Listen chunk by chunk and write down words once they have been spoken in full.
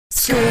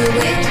Screw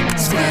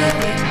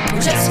it.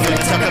 We're just gonna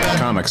talk about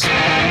Comics. Screw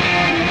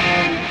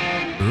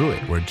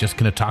it. We're just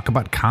going to talk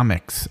about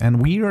comics. And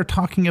we are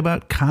talking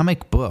about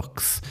comic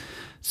books.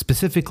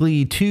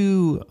 Specifically,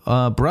 two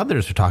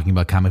brothers are talking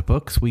about comic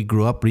books. We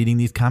grew up reading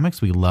these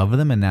comics. We love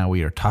them. And now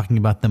we are talking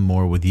about them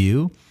more with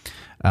you.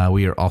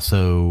 We are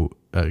also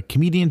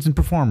comedians and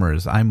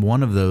performers. I'm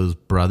one of those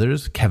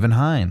brothers, Kevin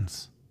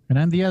Hines. And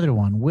I'm the other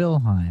one, Will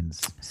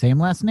Hines. Same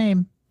last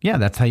name. Yeah,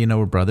 that's how you know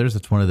we're brothers.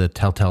 It's one of the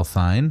telltale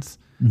signs.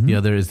 Mm-hmm. The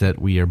other is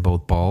that we are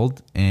both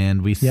bald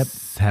and we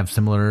have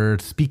similar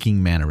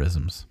speaking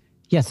mannerisms.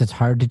 Yes, it's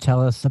hard to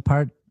tell us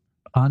apart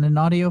on an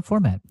audio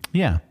format.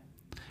 Yeah.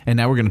 And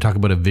now we're going to talk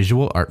about a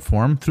visual art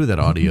form through that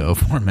audio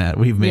format.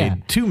 We've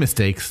made two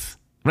mistakes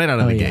right out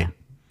of the gate.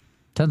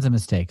 Tons of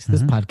mistakes.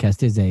 This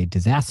podcast is a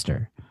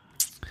disaster.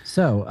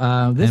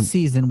 So this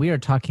season, we are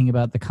talking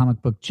about the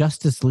comic book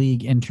Justice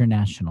League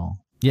International.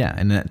 Yeah,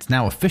 and it's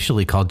now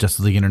officially called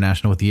Justice League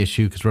International with the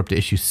issue because we're up to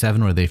issue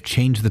 7 where they've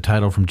changed the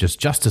title from just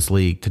Justice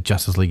League to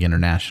Justice League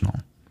International.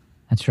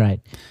 That's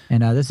right.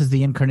 And this is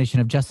the incarnation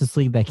of Justice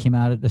League that came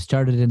out, that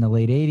started in the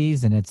late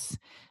 80s, and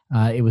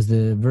it was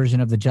the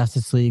version of the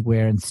Justice League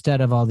where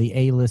instead of all the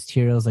A-list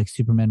heroes like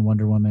Superman,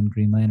 Wonder Woman,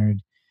 Green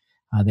Lantern,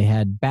 they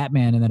had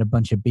Batman and then a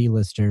bunch of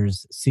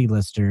B-listers,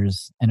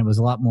 C-listers, and it was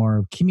a lot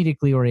more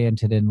comedically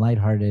oriented and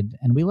lighthearted,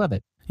 and we love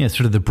it. Yeah,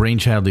 sort of the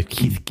brainchild of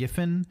Keith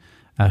Giffen,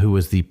 who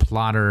was the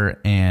plotter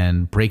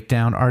and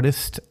breakdown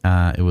artist.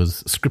 It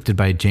was scripted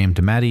by James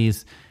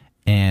DeMatteis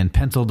and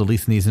penciled, at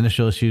least in these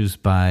initial issues,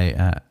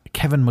 by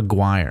Kevin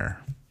Maguire.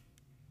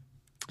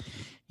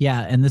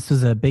 Yeah, and this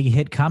was a big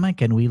hit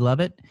comic, and we love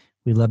it.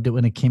 We loved it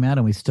when it came out,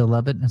 and we still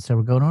love it, and so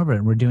we're going over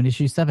it. We're doing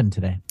issue 7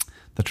 today.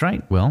 That's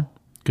right. Well,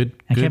 good.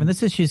 Kevin,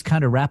 this issue is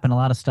kind of wrapping a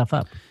lot of stuff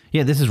up.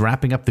 Yeah, this is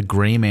wrapping up the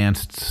Gray Man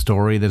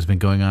story that's been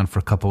going on for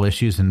a couple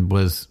issues and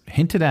was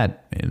hinted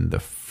at in the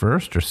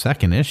first or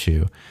second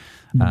issue.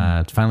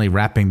 It's finally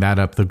wrapping that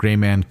up. The Gray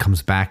Man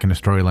comes back in a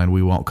storyline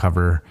we won't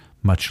cover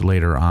much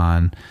later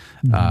on.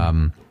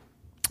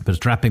 But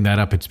it's wrapping that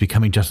up. It's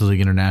becoming Justice League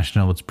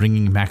International. It's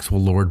bringing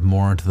Maxwell Lord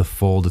more into the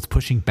fold. It's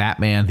pushing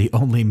Batman, the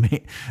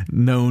only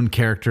known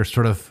character,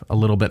 sort of a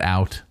little bit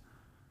out.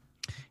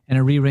 And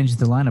it rearranges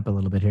the lineup a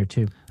little bit here,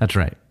 too. That's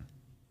right.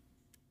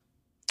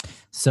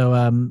 So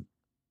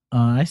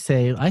I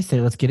say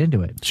let's get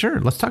into it. Sure.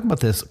 Let's talk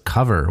about this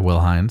cover, Will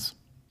Hines.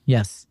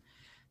 Yes.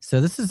 So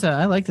this is,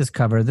 I like this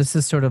cover. This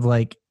is sort of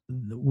like,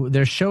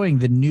 they're showing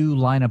the new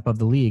lineup of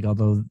the league,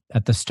 although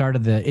at the start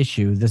of the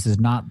issue, this is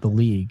not the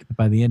league. But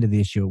by the end of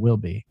the issue, it will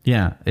be.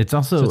 Yeah, it's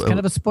also... So it's kind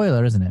of a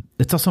spoiler, isn't it?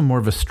 It's also more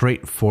of a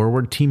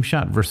straightforward team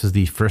shot versus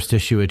the first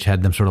issue, which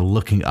had them sort of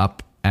looking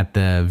up at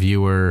the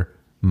viewer,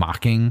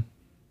 mocking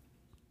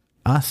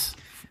us.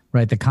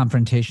 Right, the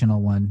confrontational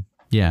one.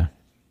 Yeah.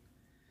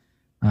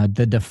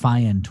 The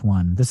defiant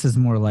one. This is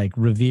more like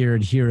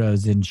revered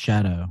heroes in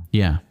shadow.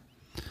 Yeah.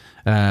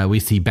 We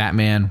see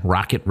Batman,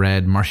 Rocket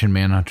Red, Martian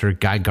Manhunter,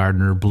 Guy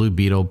Gardner, Blue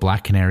Beetle,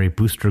 Black Canary,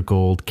 Booster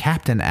Gold,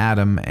 Captain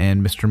Atom,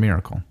 and Mr.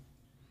 Miracle.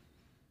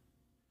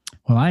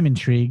 Well, I'm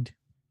intrigued.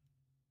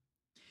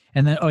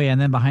 And then, and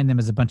then behind them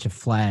is a bunch of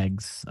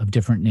flags of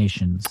different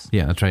nations.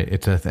 Yeah, that's right.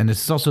 And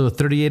it's also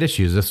 38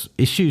 issues. This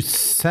issue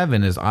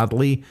 7 is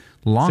oddly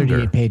longer.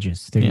 38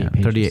 pages.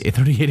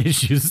 38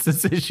 issues.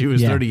 This issue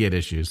is 38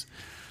 issues.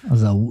 I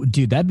was like,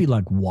 dude, that'd be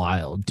like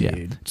wild, dude.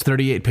 Yeah. It's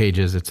 38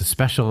 pages. It's a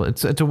special,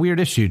 it's a weird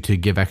issue to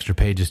give extra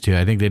pages to.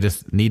 I think they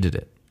just needed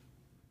it.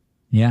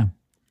 Yeah.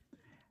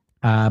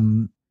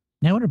 Now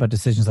I wonder about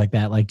decisions like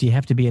that. Like, do you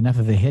have to be enough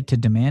of a hit to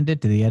demand it?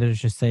 Do the editors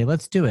just say,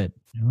 let's do it?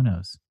 Who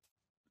knows?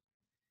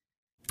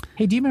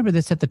 Hey, do you remember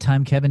this at the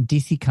time, Kevin?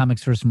 DC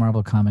Comics versus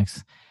Marvel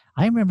Comics.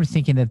 I remember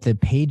thinking that the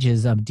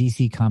pages of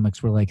DC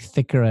Comics were like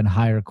thicker and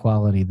higher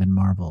quality than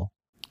Marvel.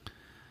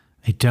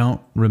 I don't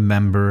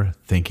remember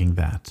thinking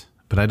that.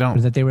 But I don't...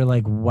 Or that they were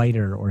like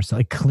whiter or so,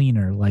 like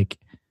cleaner, like...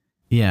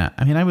 Yeah,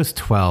 I mean, I was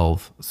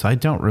 12, so I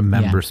don't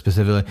remember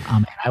specifically.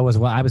 I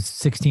was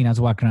 16. I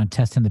was walking around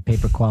testing the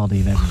paper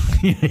quality of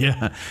everything.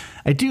 Yeah,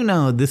 I do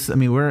know this. I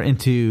mean, we're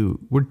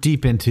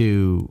deep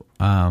into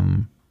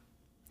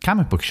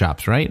comic book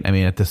shops, right? I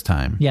mean, at this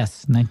time.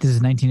 Yes, this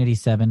is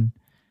 1987.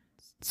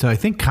 So I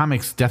think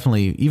comics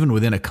definitely, even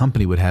within a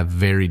company, would have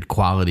varied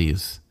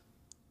qualities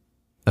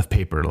of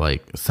paper.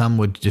 Like some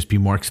would just be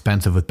more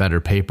expensive with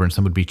better paper, and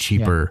some would be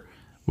cheaper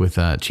with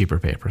cheaper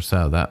paper.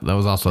 So that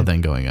was also a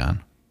thing going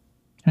on.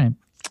 All right.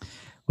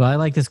 Well, I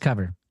like this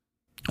cover.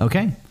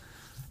 Okay.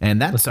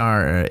 And that's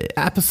our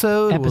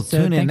episode. We'll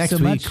tune in next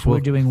week.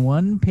 We're doing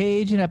 1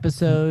 page an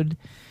episode.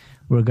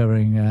 We're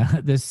covering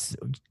this.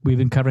 We've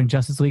been covering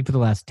Justice League for the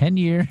last 10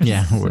 years.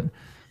 Yeah.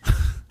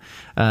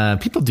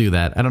 People do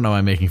that. I don't know why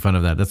I'm making fun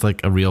of that. That's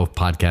like a real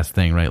podcast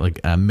thing, right?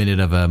 Like a minute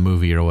of a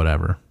movie or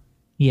whatever.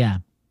 Yeah.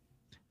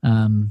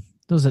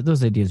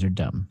 Those ideas are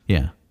dumb.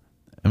 Yeah.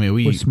 I mean,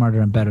 we're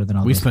smarter and better than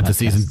all. We spent the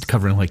season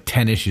covering like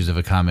 10 issues of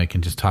a comic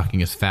and just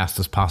talking as fast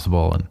as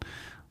possible. And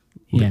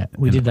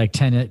we did like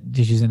 10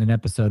 issues in an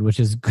episode, which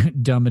is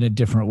dumb in a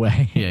different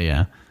way.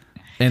 Yeah.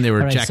 And they were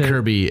All right, Jack so-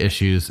 Kirby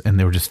issues, and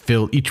they were just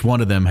filled. Each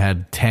one of them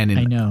had 10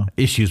 I know.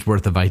 issues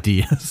worth of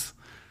ideas.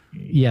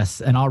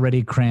 Yes, an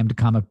already crammed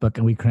comic book,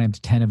 and we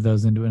crammed 10 of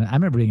those into it. I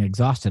remember being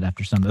exhausted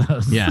after some of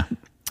those. Yeah.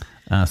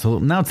 So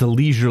now it's a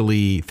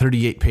leisurely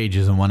 38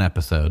 pages in one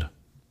episode.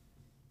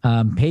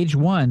 Page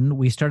 1,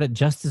 we start at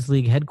Justice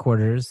League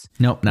headquarters.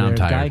 Nope, now I'm where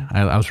tired.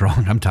 I was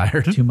wrong. I'm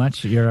tired. Too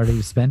much? You're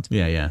already spent?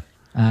 Yeah.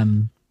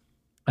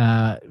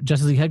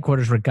 Justice League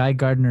headquarters where Guy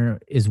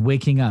Gardner is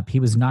waking up. He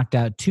was knocked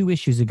out 2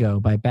 issues ago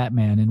by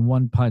Batman in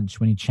one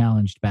punch when he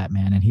challenged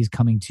Batman, and he's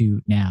coming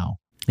to now.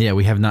 Yeah,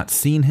 we have not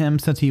seen him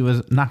since he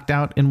was knocked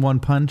out in one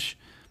punch.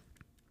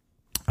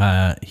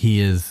 He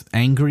is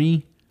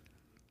angry.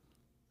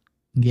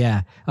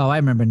 Yeah. Oh, I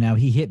remember now.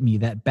 He hit me.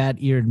 That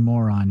bat-eared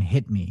moron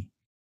hit me.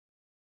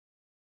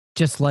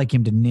 Just like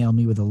him to nail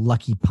me with a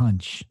lucky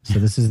punch. So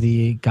this is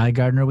the Guy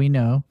Gardner we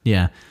know.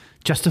 Yeah.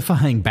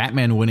 Justifying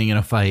Batman winning in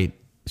a fight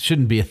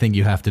shouldn't be a thing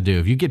you have to do.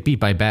 If you get beat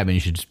by Batman, you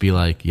should just be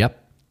like,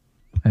 yep.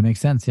 That makes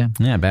sense, yeah.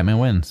 Yeah, Batman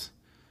wins.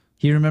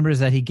 He remembers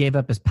that he gave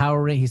up his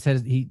power ring. He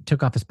said he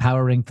took off his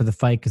power ring for the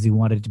fight because he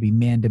wanted it to be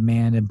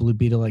man-to-man, and Blue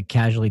Beetle like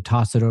casually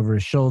tossed it over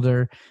his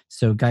shoulder.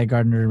 So Guy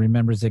Gardner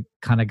remembers it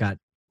kind of got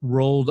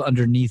rolled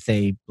underneath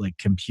a like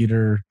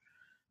computer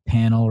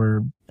panel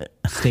or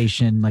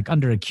station, like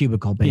under a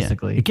cubicle,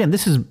 basically. Yeah. Again,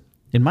 this is,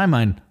 in my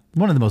mind,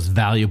 one of the most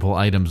valuable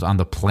items on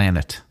the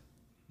planet.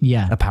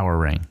 Yeah. A power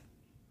ring.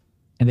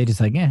 And they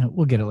just like, yeah,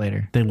 we'll get it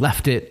later. They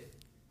left it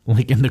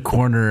like in the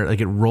corner,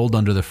 like it rolled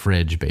under the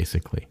fridge,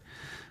 basically.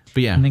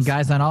 But yeah. And then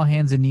guys on all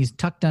hands and knees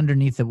tucked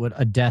underneath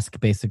a desk,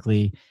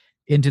 basically,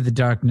 into the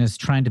darkness,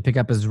 trying to pick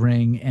up his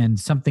ring, and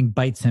something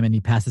bites him and he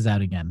passes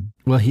out again.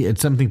 Well,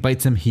 something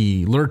bites him.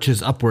 He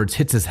lurches upwards,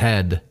 hits his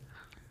head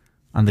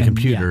on the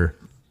computer,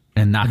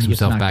 and knocks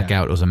himself back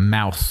out. It was a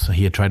mouse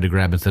he had tried to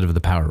grab instead of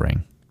the power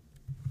ring.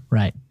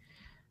 Right.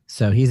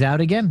 So he's out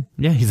again.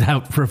 Yeah, he's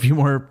out for a few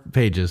more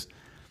pages.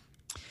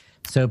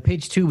 So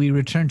page 2, we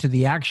return to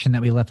the action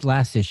that we left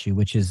last issue,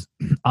 which is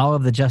all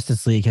of the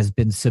Justice League has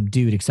been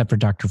subdued except for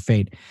Dr.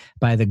 Fate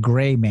by the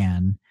Gray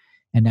Man.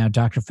 And now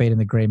Dr. Fate and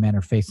the Gray Man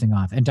are facing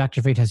off. And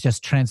Dr. Fate has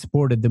just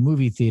transported the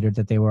movie theater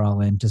that they were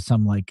all in to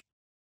some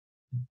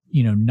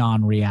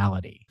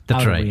non-reality.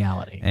 That's right.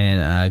 Reality.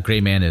 And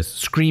Gray Man is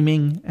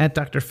screaming at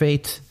Dr.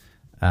 Fate.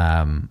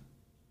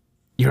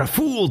 You're a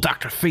fool,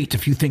 Dr. Fate,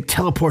 if you think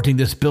teleporting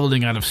this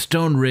building out of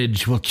Stone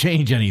Ridge will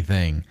change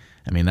anything.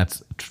 I mean, that's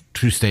a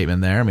true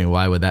statement there. I mean,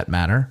 why would that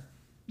matter?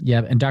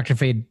 Yeah, and Dr.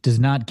 Fate does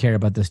not care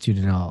about this dude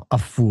at all. A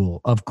fool,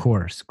 of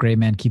course. Gray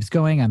Man keeps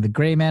going. I'm the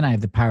Gray Man. I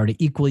have the power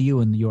to equal you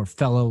and your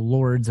fellow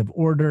Lords of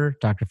Order.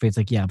 Dr. Fate's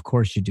like, yeah, of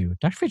course you do.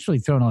 Dr. Fate's really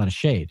throwing a lot of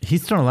shade.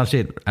 He's throwing a lot of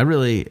shade. I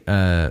really,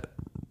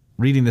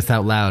 reading this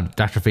out loud,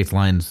 Dr. Fate's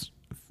lines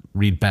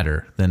read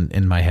better than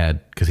in my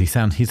head because he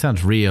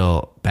sounds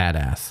real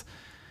badass.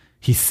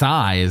 He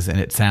sighs and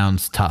it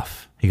sounds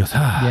tough. He goes,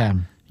 yeah.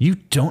 You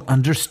don't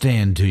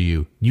understand, do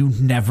you? You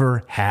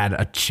never had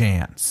a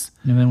chance.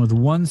 And then with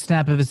one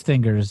snap of his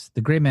fingers,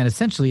 the Gray Man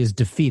essentially is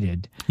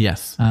defeated.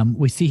 Yes.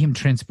 We see him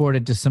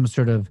transported to some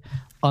sort of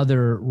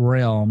other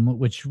realm,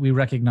 which we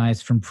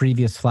recognize from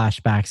previous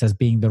flashbacks as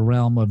being the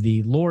realm of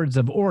the Lords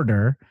of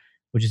Order,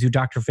 which is who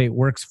Dr. Fate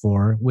works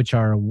for, which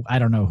are, I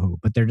don't know who,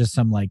 but they're just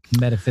some like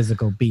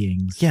metaphysical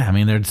beings. Yeah, I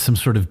mean, they're some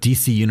sort of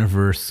DC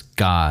Universe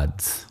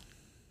gods.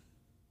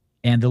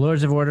 And the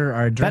Lords of Order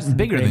are That's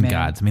bigger than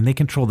gods. I mean, they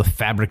control the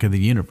fabric of the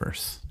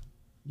universe.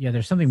 Yeah,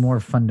 there's something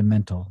more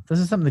fundamental. This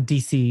is something that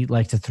DC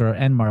likes to throw,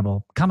 and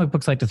Marvel. Comic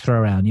books like to throw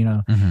around,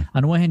 Mm-hmm.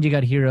 On one hand, you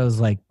got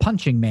heroes like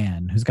Punching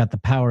Man, who's got the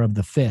power of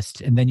the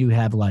fist. And then you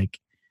have like,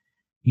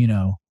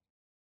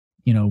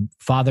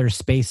 Father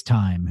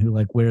Space-Time, who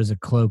like wears a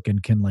cloak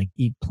and can like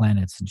eat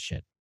planets and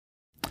shit.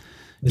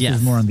 This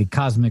is more in the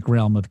cosmic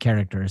realm of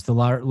characters. The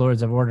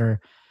Lords of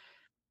Order,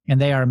 and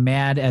they are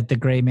mad at the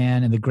Gray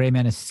Man, and the Gray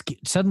Man is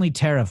suddenly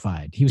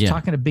terrified. He was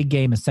talking a big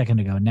game a second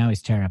ago, and now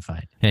he's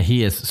terrified. Yeah,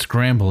 he is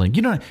scrambling.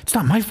 It's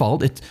not my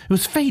fault. It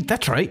was fate.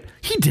 That's right.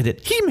 He did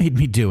it. He made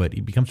me do it. He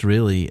becomes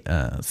really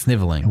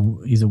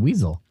sniveling. He's a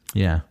weasel.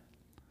 Yeah.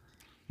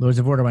 Lords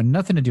of Order want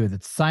nothing to do with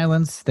it.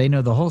 Silence. They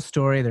know the whole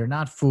story. They're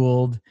not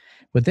fooled.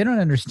 What they don't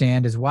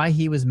understand is why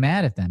he was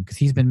mad at them, because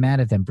he's been mad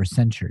at them for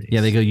centuries.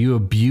 Yeah, they go, you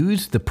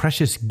abused the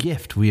precious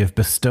gift we have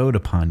bestowed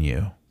upon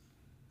you.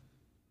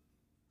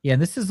 Yeah,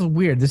 this is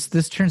weird.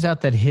 This turns out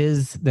that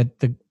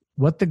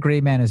what the Gray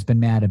Man has been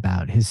mad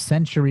about, his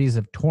centuries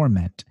of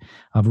torment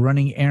of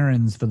running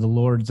errands for the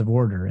Lords of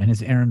Order, and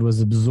his errand was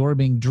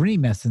absorbing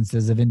dream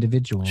essences of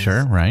individuals.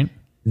 Sure, right.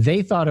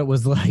 They thought it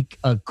was like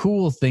a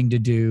cool thing to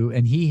do,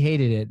 and he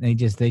hated it. And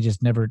they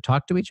just never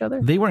talked to each other.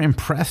 They were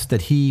impressed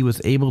that he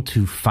was able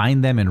to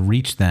find them and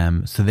reach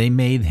them, so they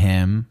made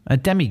him a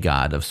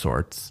demigod of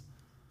sorts.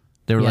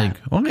 They were like,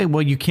 okay,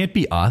 well, you can't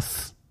be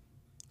us.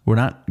 We're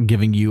not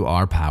giving you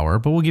our power,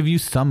 but we'll give you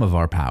some of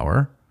our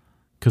power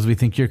because we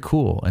think you're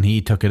cool. And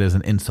he took it as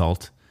an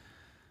insult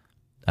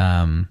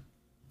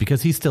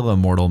because he's still a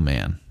mortal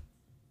man.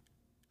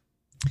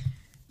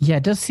 Yeah,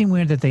 it does seem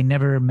weird that they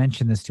never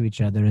mentioned this to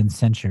each other in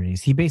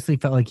centuries. He basically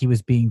felt like he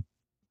was being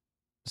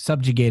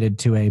subjugated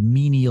to a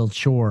menial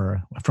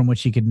chore from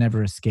which he could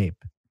never escape.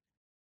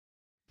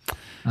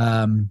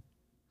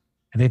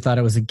 They thought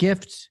it was a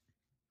gift.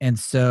 And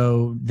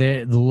so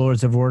the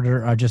Lords of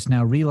Order are just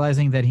now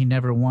realizing that he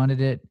never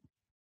wanted it.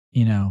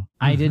 You know,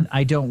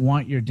 I don't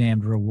want your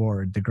damned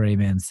reward, the Gray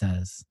Man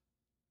says.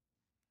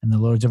 And the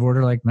Lords of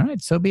Order are like, all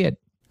right, so be it.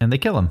 And they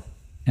kill him.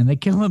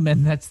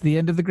 And that's the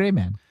end of the Gray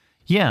Man.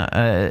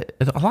 Yeah,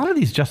 a lot of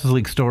these Justice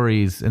League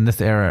stories in this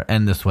era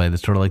end this way.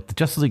 That's sort of like the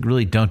Justice League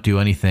really don't do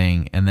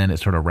anything, and then it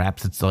sort of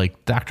wraps. It's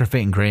like Dr.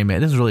 Fate and Gray Man.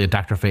 This is really a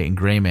Dr. Fate and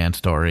Gray Man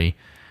story.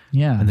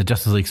 Yeah. And the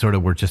Justice League sort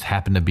of were just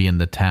happened to be in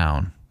the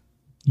town.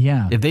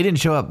 Yeah. If they didn't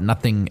show up,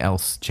 nothing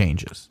else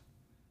changes.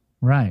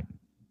 Right.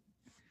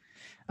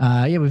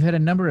 We've had a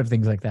number of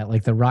things like that,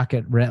 like the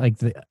like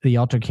the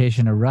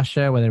altercation of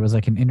Russia, where there was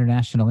like an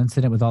international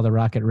incident with all the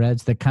Rocket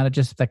Reds that kind of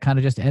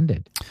just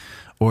ended.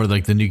 Or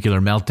like the nuclear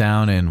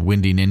meltdown and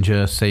Windy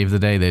Ninja saved the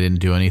day. They didn't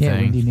do anything.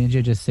 Yeah, Windy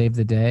Ninja just saved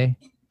the day.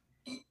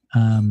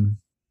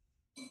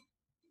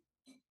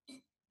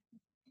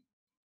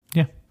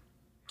 Yeah.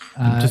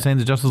 I'm just saying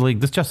this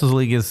Justice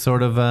League is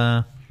sort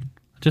of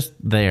just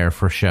there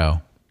for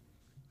show.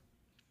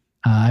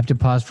 I have to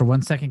pause for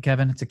 1 second,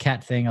 Kevin. It's a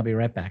cat thing. I'll be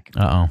right back.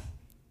 Uh-oh.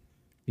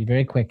 Be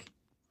very quick.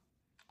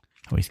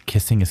 Oh, he's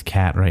kissing his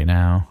cat right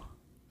now.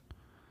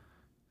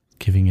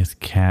 Giving his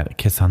cat a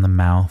kiss on the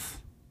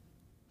mouth.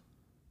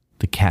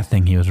 The cat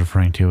thing he was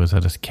referring to was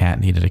that his cat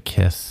needed a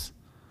kiss.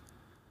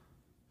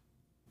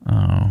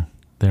 Oh,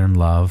 they're in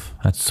love.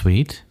 That's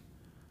sweet.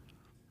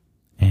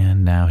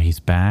 And now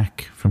he's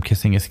back from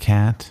kissing his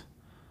cat.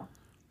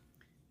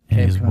 And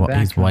okay,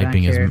 he's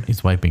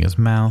wiping his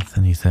mouth,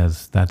 and he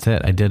says, "That's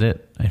it. I did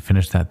it. I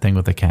finished that thing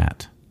with the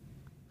cat."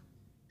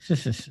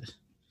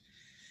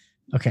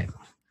 Okay.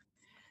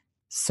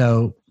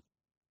 So,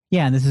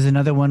 yeah, and this is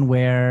another one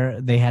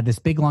where they had this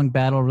big, long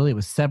battle. Really, it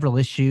was several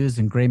issues,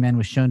 and Gray Man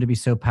was shown to be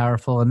so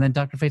powerful. And then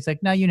Dr. Fate's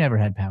like, no, you never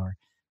had power.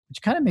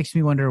 Which kind of makes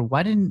me wonder,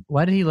 why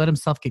did he let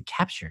himself get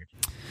captured?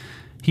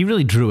 He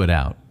really drew it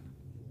out.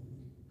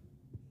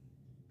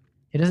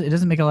 It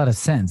doesn't make a lot of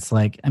sense.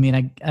 Like, I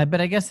mean,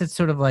 but I guess it's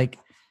sort of like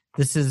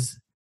this is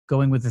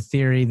going with the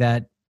theory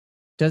that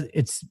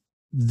it's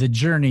the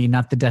journey,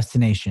 not the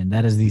destination.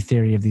 That is the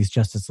theory of these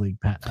Justice League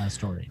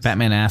stories.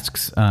 Batman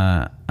asks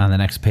on the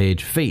next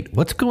page, Fate,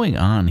 what's going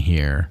on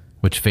here?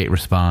 Which Fate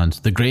responds,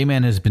 the Gray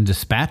Man has been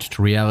dispatched.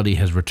 Reality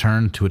has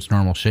returned to its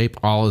normal shape.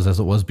 All is as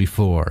it was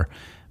before.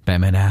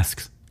 Batman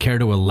asks, care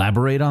to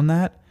elaborate on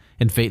that?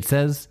 And Fate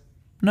says,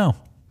 no.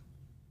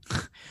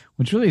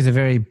 Which really is a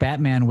very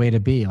Batman way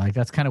to be. Like,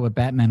 that's kind of what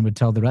Batman would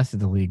tell the rest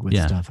of the league with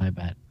stuff, I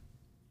bet.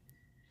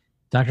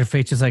 Dr.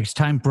 Fate's just like, it's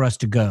time for us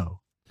to go.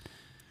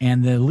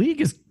 And the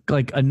league is,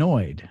 like,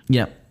 annoyed.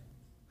 Yep.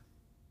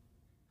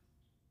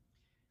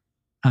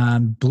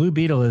 Blue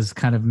Beetle is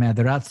kind of mad.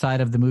 They're outside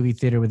of the movie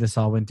theater where this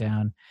all went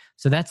down.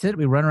 So that's it.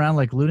 We run around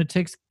like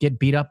lunatics, get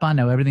beat up on.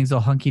 Now everything's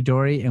all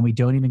hunky-dory, and we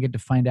don't even get to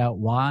find out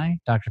why.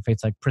 Dr.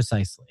 Fate's like,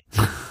 precisely.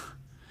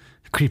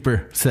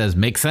 Creeper says,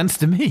 makes sense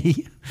to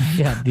me.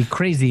 Yeah, the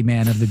crazy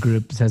man of the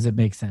group says it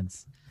makes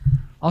sense.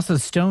 Also,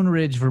 Stone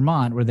Ridge,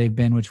 Vermont, where they've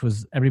been, which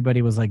was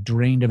everybody was like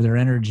drained of their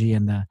energy,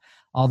 and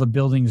all the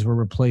buildings were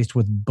replaced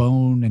with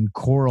bone and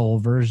coral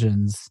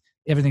versions.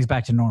 Everything's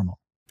back to normal.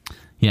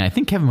 Yeah, I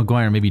think Kevin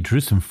Maguire maybe drew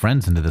some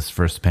friends into this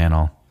first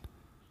panel.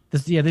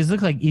 These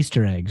look like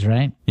Easter eggs,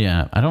 right?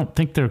 Yeah, I don't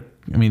think they're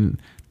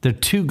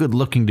too good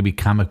looking to be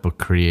comic book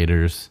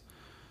creators.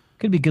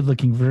 Could be good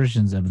looking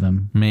versions of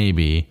them.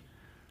 Maybe.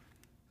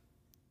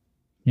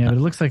 Yeah, but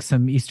it looks like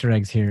some Easter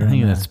eggs here. I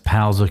think that's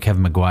pals of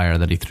Kevin Maguire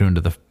that he threw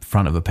into the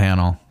front of a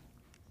panel.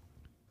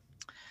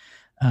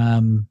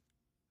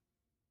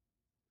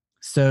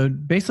 So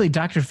basically,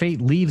 Dr.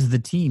 Fate leaves the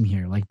team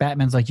here. Like,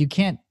 Batman's like, you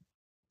can't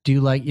do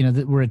like,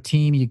 we're a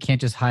team. You can't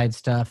just hide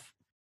stuff.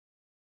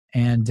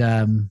 And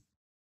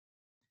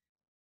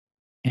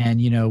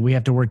we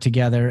have to work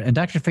together. And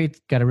Dr.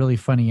 Fate got a really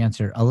funny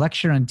answer. A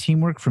lecture on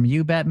teamwork from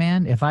you,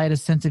 Batman. If I had a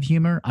sense of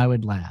humor, I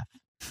would laugh.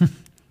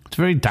 It's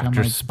very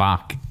Dr.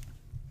 Spock.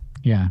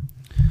 Yeah.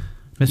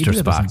 Mr.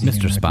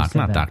 Spock,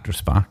 not Dr.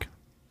 Spock.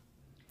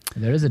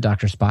 There is a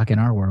Dr. Spock in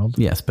our world.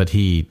 Yes, but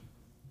he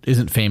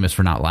isn't famous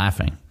for not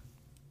laughing.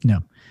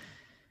 No.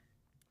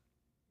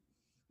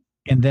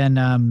 And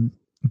then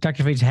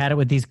Dr. Fate's had it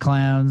with these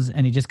clowns,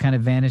 and he just kind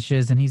of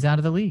vanishes, and he's out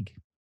of the league.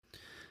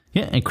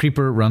 Yeah, and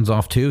Creeper runs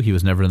off too. He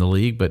was never in the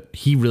league, but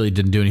he really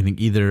didn't do anything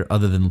either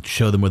other than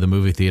show them where the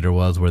movie theater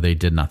was, where they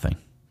did nothing.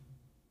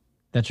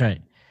 That's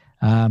right.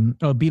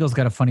 Beetle's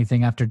got a funny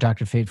thing after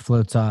Dr. Fate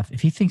floats off.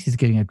 If he thinks he's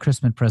getting a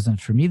Christmas present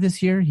for me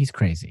this year, he's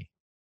crazy.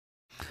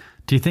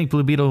 Do you think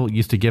Blue Beetle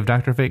used to give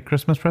Dr. Fate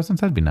Christmas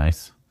presents? That'd be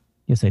nice.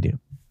 Yes, I do.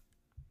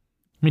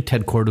 I mean,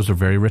 Ted Kord was a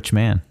very rich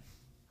man.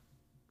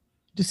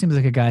 Just seems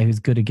like a guy who's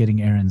good at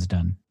getting errands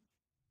done.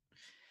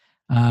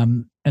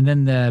 And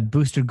then the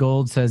Booster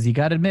Gold says, you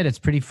got to admit, it's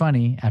pretty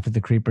funny after the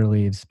Creeper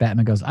leaves.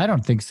 Batman goes, I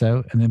don't think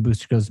so. And then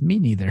Booster goes, me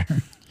neither.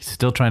 He's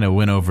still trying to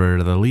win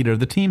over the leader of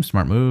the team.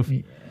 Smart move.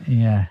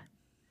 Yeah.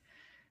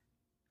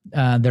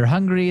 They're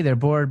hungry. They're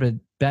bored, but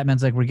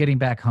Batman's like, we're getting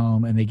back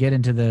home, and they get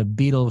into the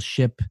Beetle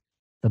ship,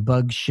 the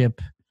bug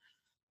ship,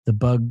 the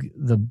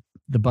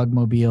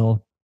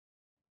Bugmobile,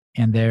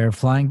 and they're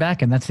flying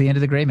back, and that's the end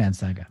of the Gray Man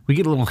saga. We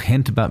get a little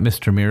hint about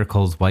Mr.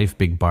 Miracle's wife,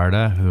 Big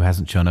Barda, who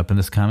hasn't shown up in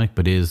this comic,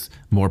 but is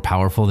more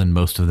powerful than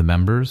most of the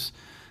members.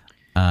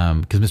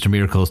 Because Mr.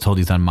 Miracle is told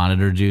he's on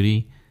monitor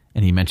duty,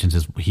 and he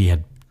mentions he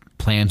had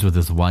plans with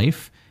his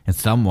wife, and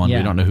someone,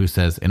 we don't know who,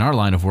 says, in our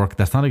line of work,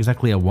 that's not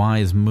exactly a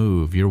wise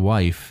move. Your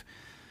wife,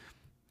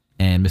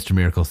 and Mr.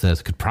 Miracle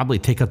says, could probably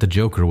take out the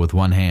Joker with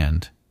one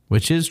hand,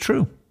 which is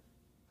true.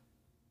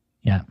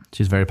 Yeah.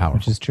 She's very powerful.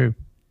 Which is true.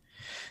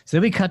 So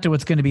then we cut to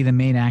what's going to be the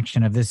main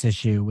action of this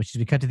issue, which is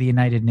we cut to the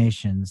United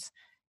Nations.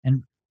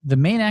 And the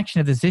main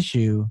action of this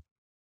issue,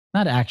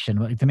 not action,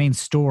 but the main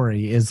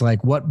story is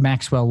like what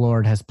Maxwell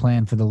Lord has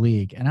planned for the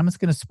League. And I'm just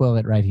going to spoil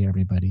it right here,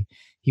 everybody.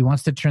 He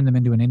wants to turn them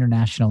into an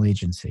international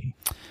agency.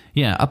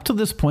 Yeah, up to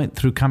this point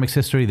through comics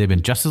history, they've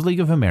been Justice League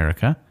of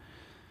America.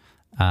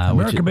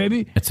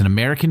 Baby. It's an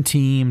American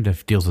team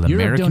that deals with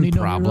American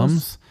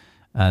problems.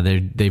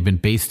 They've been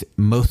based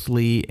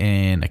mostly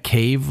in a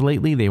cave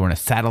lately. They were in a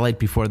satellite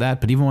before that,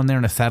 but even when they're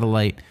in a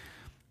satellite,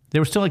 they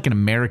were still like an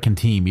American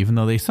team, even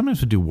though they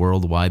sometimes would do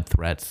worldwide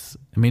threats.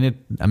 I mean,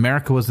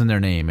 America was in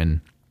their name, and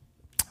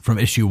from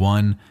issue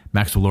 1,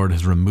 Maxwell Lord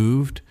has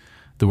removed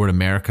the word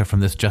America from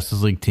this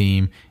Justice League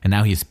team, and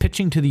now he's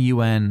pitching to the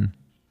UN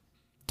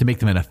to make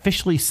them an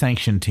officially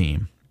sanctioned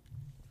team.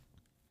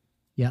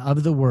 Yeah,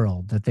 of the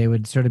world, that they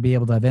would sort of be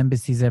able to have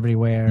embassies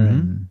everywhere.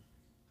 Mm-hmm.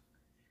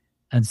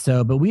 And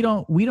so, but we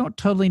don't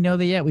totally know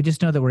that yet. We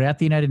just know that we're at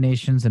the United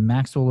Nations and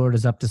Maxwell Lord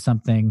is up to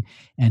something,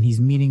 and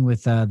he's meeting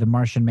with the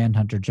Martian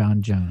Manhunter,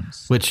 John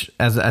Jones. Which,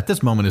 as at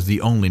this moment, is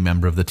the only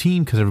member of the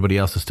team because everybody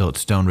else is still at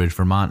Stone Ridge,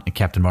 Vermont, and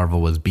Captain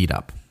Marvel was beat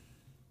up.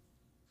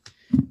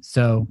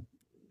 So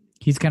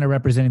he's kind of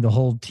representing the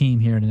whole team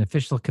here in an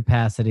official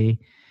capacity.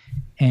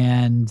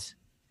 And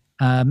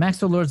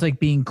Maxwell Lord's like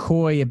being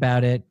coy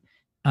about it.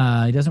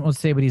 He doesn't want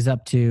to say what he's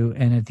up to.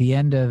 And at the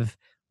end of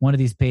one of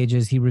these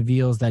pages, he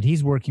reveals that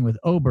he's working with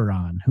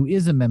Oberon, who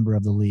is a member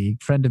of the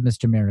League, friend of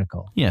Mr.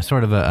 Miracle. Yeah,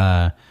 sort of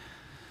not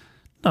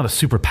a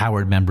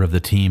super-powered member of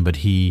the team, but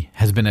he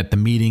has been at the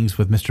meetings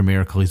with Mr.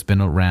 Miracle. He's been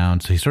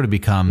around, so he sort of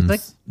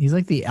becomes... He's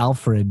like the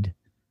Alfred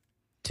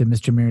to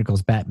Mr.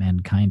 Miracle's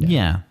Batman, kind of.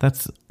 Yeah,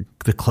 that's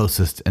the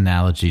closest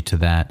analogy to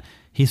that.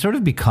 He sort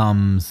of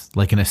becomes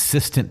like an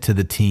assistant to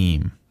the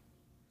team,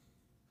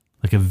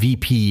 like a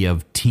VP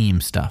of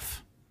team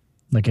stuff.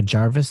 Like a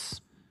Jarvis?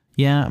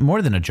 Yeah,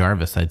 more than a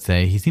Jarvis, I'd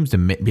say. He seems to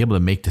be able to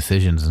make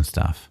decisions and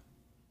stuff.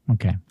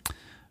 Okay.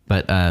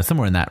 But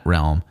somewhere in that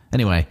realm.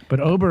 Anyway. But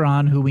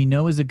Oberon, who we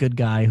know is a good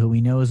guy, who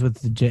we know is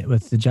with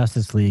the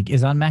Justice League,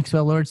 is on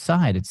Maxwell Lord's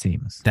side, it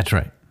seems. That's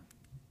right.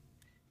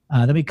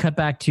 Then we cut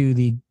back to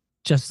the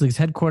Justice League's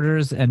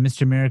headquarters, and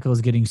Mr. Miracle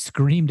is getting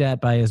screamed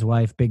at by his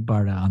wife, Big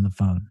Barda, on the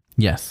phone.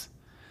 Yes.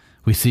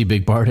 We see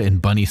Big Barda in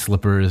bunny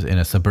slippers in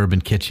a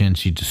suburban kitchen.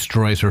 She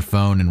destroys her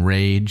phone in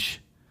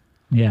rage.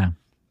 Yeah.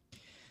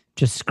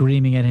 Just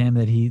screaming at him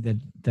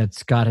that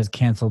Scott has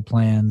canceled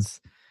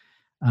plans.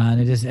 And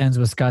it just ends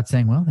with Scott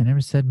saying, well, they never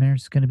said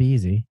marriage is going to be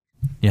easy.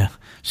 Yeah.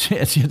 She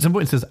at some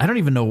point says, I don't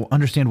even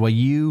understand why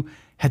you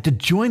had to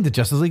join the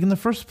Justice League in the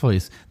first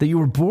place, that you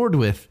were bored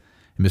with.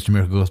 And Mr.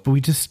 Miracle goes, but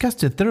we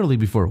discussed it thoroughly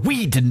before.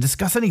 We didn't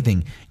discuss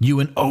anything. You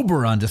and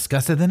Oberon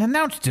discussed it and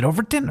announced it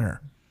over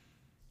dinner.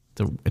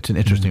 So it's an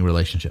interesting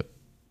relationship.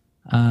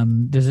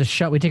 There's a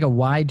shot. We take a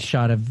wide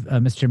shot of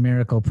Mr.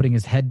 Miracle putting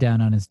his head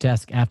down on his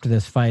desk after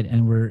this fight,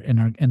 and we're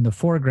in the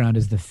foreground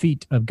is the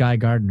feet of Guy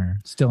Gardner,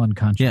 still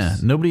unconscious. Yeah,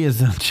 nobody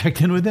has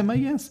checked in with him, I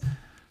guess.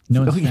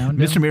 No one's found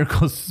him. Mr.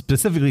 Miracle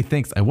specifically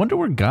thinks, I wonder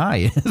where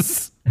Guy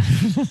is.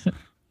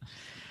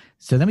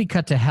 So then we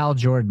cut to Hal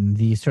Jordan,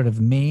 the sort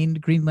of main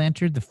Green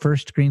Lantern, the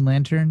first Green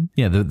Lantern.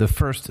 Yeah, the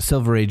first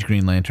Silver Age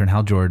Green Lantern,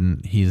 Hal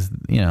Jordan. He's,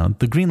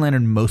 the Green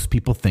Lantern most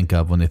people think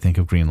of when they think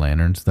of Green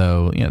Lanterns,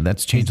 though,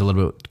 that's changed a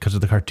little bit because of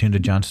the cartoon to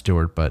Jon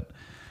Stewart. But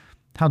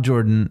Hal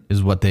Jordan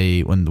is what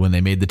when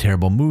they made the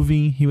terrible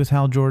movie, he was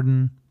Hal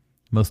Jordan.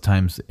 Most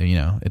times,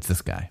 it's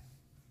this guy.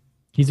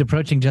 He's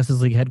approaching Justice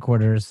League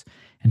headquarters,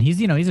 and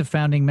he's a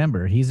founding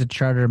member. He's a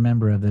charter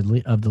member of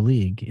the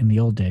League in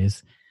the old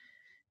days.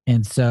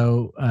 And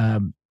so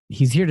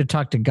he's here to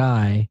talk to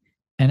Guy,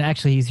 and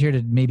actually he's here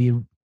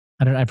to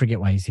I forget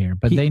why he's here,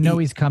 but they know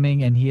he's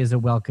coming, and he is a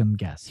welcome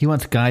guest. He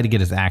wants Guy to get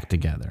his act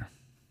together.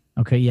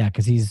 Okay, yeah,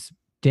 because he's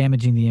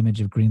damaging the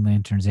image of Green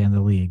Lanterns and the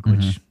League,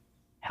 which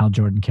Hal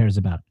Jordan cares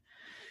about.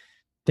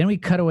 Then we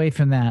cut away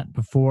from that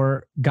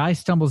before Guy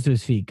stumbles to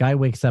his feet. Guy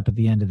wakes up at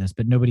the end of this,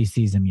 but nobody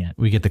sees him yet.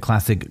 We get the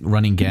classic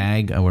running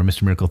gag where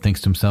Mr. Miracle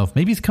thinks to himself,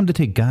 maybe he's come to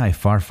take Guy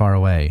far, far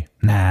away.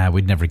 Nah,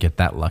 we'd never get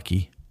that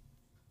lucky.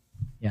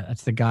 Yeah,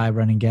 that's the Guy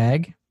running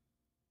gag.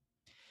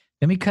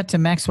 Then we cut to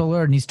Maxwell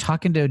Lord, and he's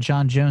talking to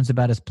John Jones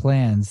about his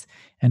plans.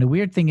 And the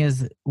weird thing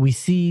is we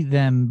see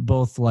them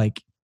both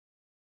like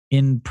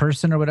in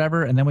person or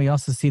whatever, and then we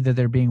also see that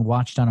they're being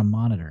watched on a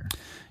monitor.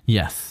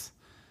 Yes.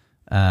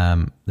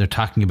 They're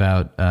talking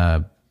about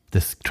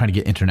this, trying to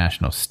get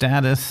international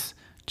status.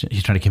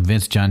 He's trying to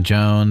convince John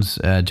Jones.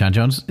 John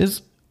Jones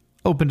is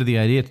open to the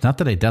idea. It's not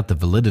that I doubt the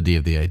validity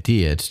of the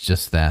idea. It's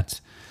just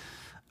that,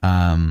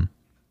 and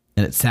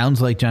it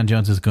sounds like John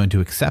Jones is going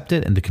to accept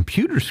it. And the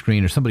computer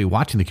screen, or somebody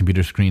watching the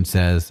computer screen,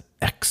 says,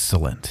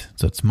 excellent.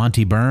 So it's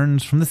Monty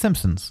Burns from The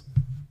Simpsons.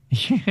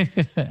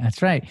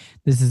 That's right.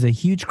 This is a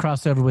huge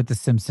crossover with The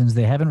Simpsons.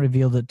 They haven't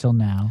revealed it till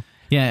now.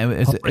 Yeah,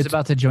 Homer's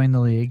about to join the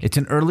league. It's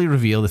an early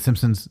reveal. The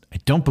Simpsons, I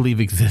don't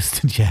believe,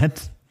 existed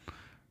yet.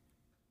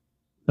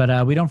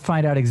 But we don't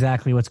find out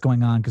exactly what's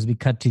going on because we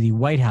cut to the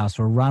White House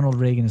where Ronald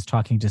Reagan is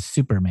talking to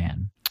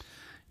Superman.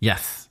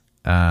 Yes.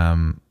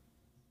 Ronald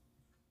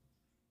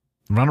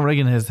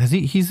Reagan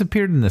he's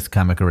appeared in this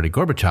comic already.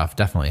 Gorbachev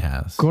definitely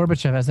has.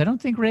 Gorbachev has. I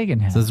don't think Reagan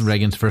has. So this is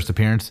Reagan's first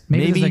appearance.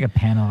 Maybe there's like a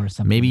panel or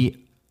something.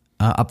 Maybe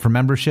up for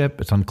membership.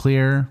 It's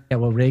unclear. Yeah,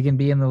 will Reagan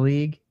be in the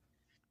league?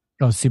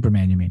 Oh,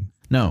 Superman, you mean?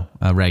 No,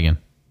 Reagan.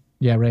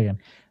 Yeah, Reagan.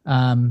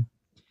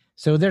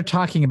 So they're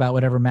talking about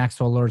whatever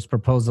Maxwell Lord's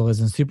proposal is,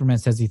 and Superman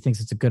says he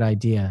thinks it's a good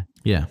idea.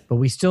 Yeah. But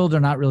we still are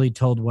not really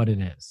told what it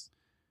is.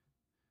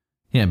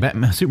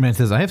 Yeah, Superman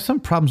says, I have some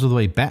problems with the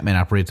way Batman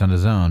operates on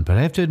his own, but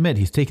I have to admit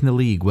he's taking the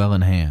league well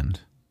in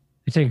hand.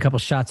 They take a couple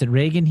shots at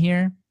Reagan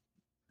here.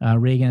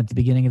 Reagan at the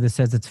beginning of this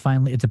says,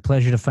 it's a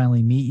pleasure to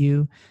finally meet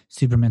you.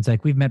 Superman's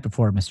like, we've met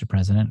before, Mr.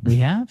 President. We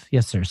have?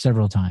 Yes, sir,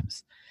 several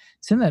times.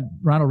 Seeing that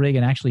Ronald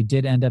Reagan actually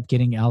did end up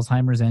getting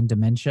Alzheimer's and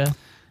dementia.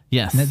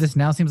 Yes. And this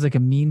now seems like a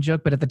mean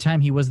joke, but at the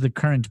time he was the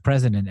current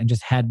president and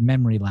just had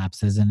memory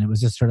lapses, and it was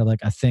just sort of like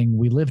a thing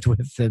we lived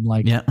with, and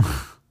like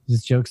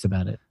just jokes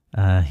about it.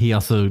 He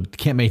also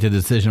can't make the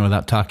decision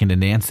without talking to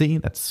Nancy.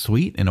 That's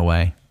sweet in a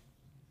way.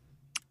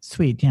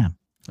 Sweet, yeah.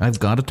 I've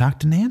got to talk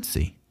to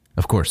Nancy.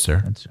 Of course,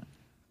 sir. That's right.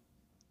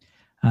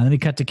 Then we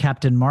cut to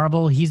Captain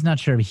Marvel. He's not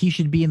sure if he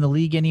should be in the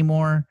league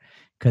anymore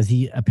because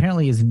he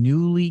apparently is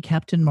newly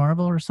Captain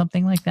Marvel or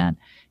something like that.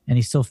 And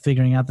he's still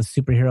figuring out the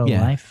superhero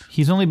life.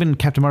 He's only been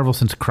Captain Marvel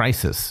since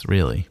Crisis,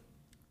 really.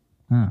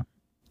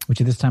 Which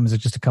at this time is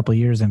just a couple of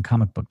years in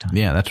comic book time.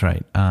 Yeah, that's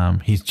right.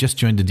 He's just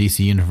joined the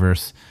DC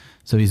universe,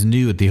 so he's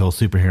new at the whole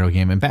superhero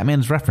game. And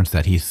Batman's referenced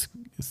that. He's,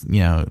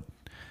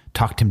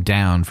 talked him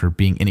down for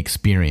being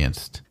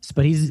inexperienced.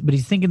 But he's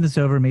thinking this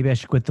over. Maybe I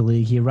should quit the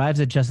league. He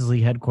arrives at Justice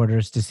League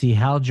headquarters to see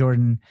Hal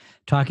Jordan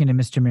talking to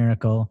Mr.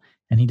 Miracle,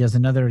 and he does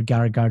another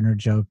Guy Gardner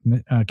joke.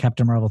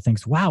 Captain Marvel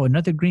thinks, wow,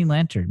 another Green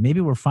Lantern.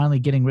 Maybe we're finally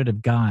getting rid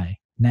of Guy.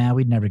 Nah,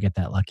 we'd never get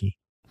that lucky.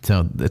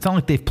 So it's not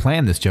like they've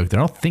planned this joke. They're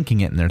all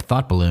thinking it in their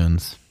thought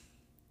balloons.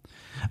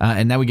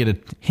 And now we get a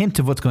hint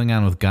of what's going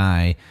on with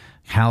Guy.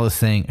 Hal is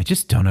saying, I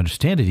just don't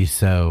understand it. He's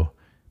so,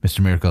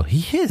 Mr. Miracle,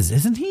 he is,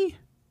 isn't he?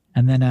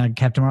 And then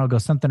Captain Marvel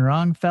goes, something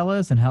wrong,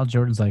 fellas? And Hal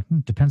Jordan's like,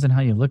 depends on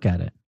how you look at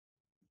it.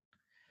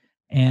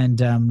 And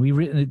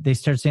they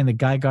start saying that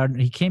Guy Gardner,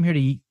 he came here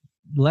to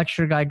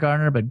lecture Guy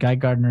Gardner, but Guy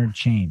Gardner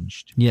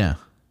changed. Yeah.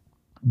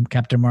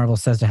 Captain Marvel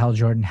says to Hal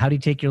Jordan, how'd he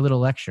take your little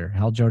lecture?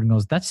 Hal Jordan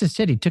goes, that's just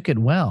it. He took it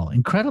well,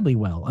 incredibly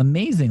well,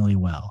 amazingly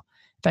well.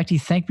 In fact, he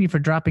thanked me for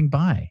dropping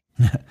by.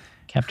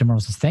 Captain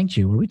Marvel says, thank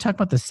you. Were we talking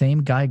about the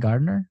same Guy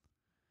Gardner?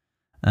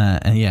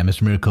 And yeah,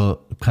 Mr.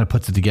 Miracle kind of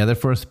puts it together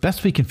for us.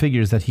 Best we can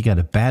figure is that he got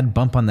a bad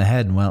bump on the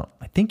head. And well,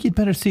 I think you'd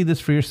better see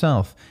this for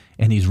yourself.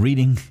 And he's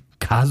reading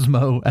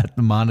Cosmo at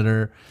the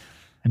monitor.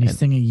 And he's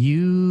singing,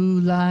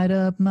 you light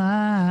up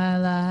my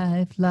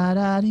life, la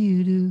da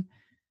doo doo.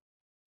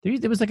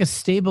 There was like a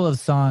stable of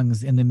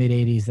songs in the mid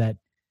 80s that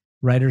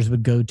writers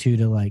would go to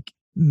like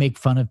make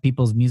fun of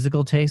people's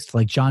musical taste.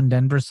 Like John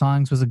Denver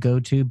songs was a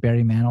go-to,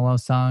 Barry Manilow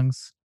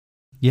songs.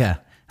 Yeah.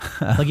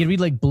 Like you'd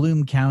read like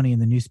Bloom County in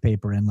the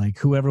newspaper, and like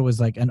whoever was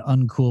like an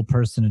uncool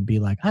person would be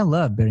like, I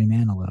love Barry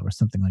Manilow or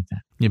something like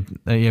that.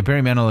 Yeah,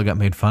 Barry Manilow got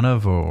made fun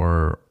of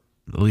or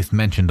at least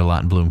mentioned a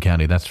lot in Bloom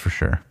County, that's for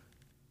sure.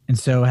 And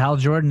so Hal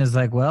Jordan is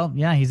like, well,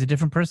 yeah, he's a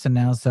different person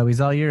now, so he's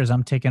all yours.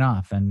 I'm taking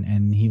off,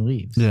 and he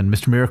leaves. Yeah, and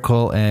Mr.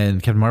 Miracle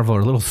and Captain Marvel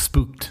are a little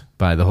spooked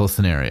by the whole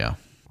scenario.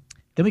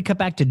 Then we cut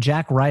back to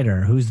Jack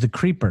Ryder, who's the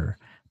Creeper,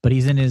 but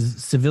he's in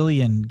his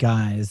civilian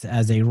guise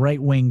as a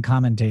right-wing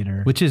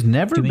commentator. Which has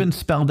never been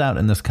spelled out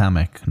in this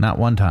comic, not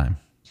one time.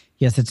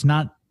 Yes, it's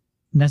not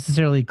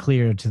necessarily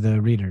clear to the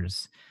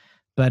readers.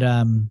 But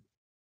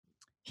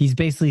he's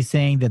basically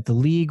saying that the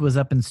League was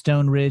up in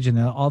Stone Ridge and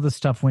all this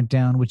stuff went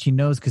down, which he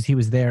knows because he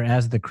was there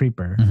as the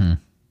Creeper,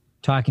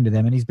 talking to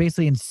them. And he's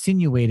basically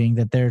insinuating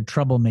that they're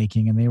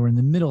troublemaking and they were in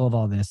the middle of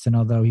all this. And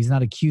although he's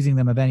not accusing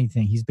them of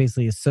anything, he's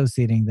basically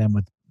associating them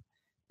with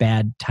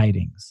bad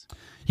tidings.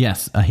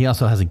 Yes, he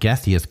also has a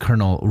guest. He has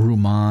Colonel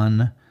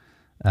Ruman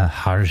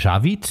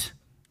Harjavit,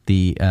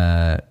 the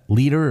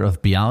leader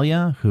of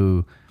Bialya,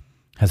 who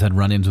has had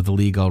run-ins with the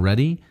League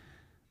already.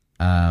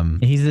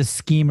 He's the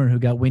schemer who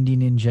got Windy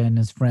Ninja and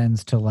his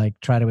friends to like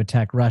try to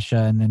attack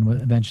Russia, and then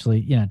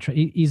eventually,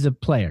 he's a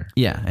player.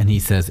 Yeah, and he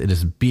says, it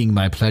is being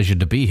my pleasure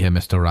to be here,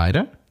 Mr.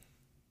 Ryder.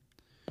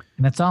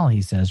 And that's all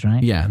he says,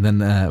 right? Yeah, then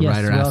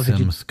Ryder asks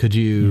him, could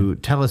you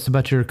tell us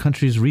about your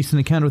country's recent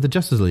encounter with the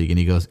Justice League? And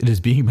he goes, it is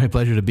being my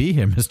pleasure to be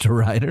here, Mr.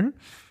 Ryder.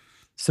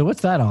 So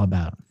what's that all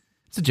about?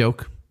 It's a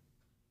joke.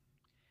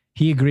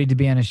 He agreed to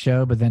be on a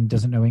show, but then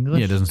doesn't know English?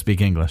 Yeah, doesn't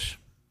speak English.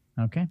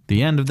 Okay.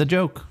 The end of the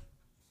joke.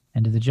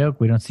 End of the joke.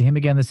 We don't see him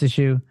again this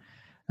issue.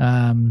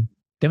 Then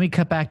we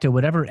cut back to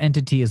whatever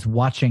entity is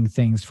watching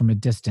things from a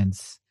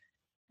distance.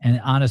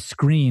 And on a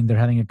screen, they're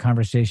having a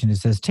conversation. It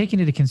says, taking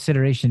into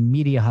consideration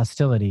media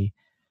hostility,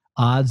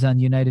 odds on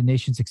United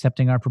Nations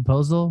accepting our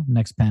proposal.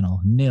 Next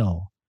panel,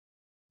 nil.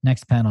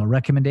 Next panel,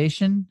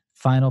 recommendation.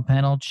 Final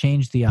panel,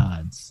 change the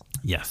odds.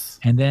 Yes.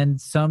 And then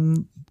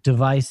some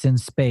device in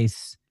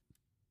space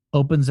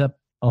opens up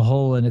a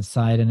hole in its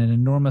side and an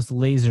enormous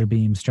laser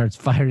beam starts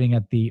firing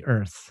at the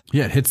Earth.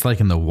 Yeah, it hits like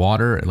in the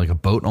water, like a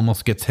boat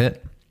almost gets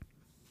hit.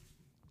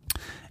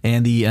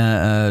 And the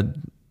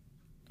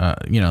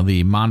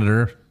the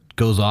monitor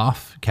goes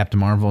off. Captain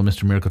Marvel and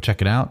Mr. Miracle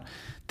check it out.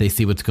 They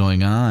see what's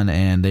going on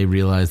and they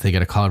realize they got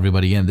to call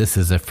everybody in. This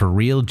is a for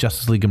real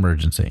Justice League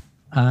emergency.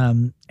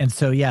 And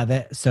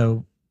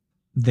so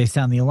they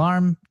sound the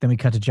alarm. Then we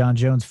cut to John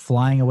Jones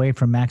flying away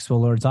from Maxwell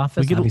Lord's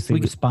office,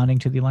 responding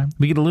to the alarm.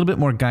 We get a little bit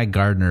more Guy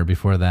Gardner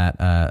before that,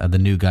 the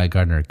new Guy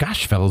Gardner.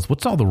 Gosh, fellas,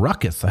 what's all the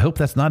ruckus? I hope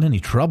that's not any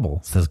trouble,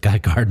 says Guy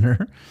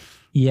Gardner.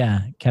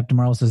 Yeah, Captain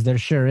Marvel says there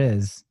sure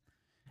is.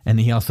 And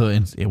he also, I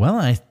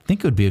think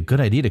it would be a good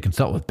idea to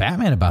consult with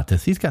Batman about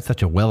this. He's got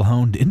such a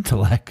well-honed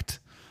intellect.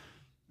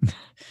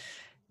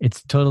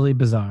 It's totally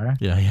bizarre.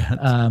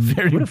 Yeah.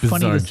 Very what a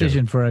funny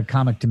decision joke for a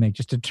comic to make,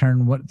 just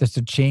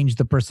to change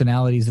the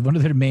personalities of one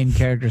of their main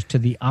characters to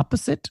the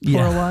opposite for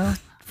a while.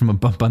 From a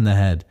bump on the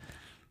head.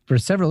 For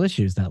several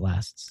issues that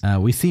lasts.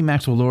 We see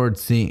Maxwell Lord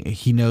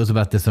he knows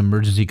about this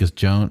emergency because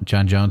John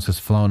Jones has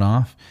flown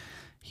off.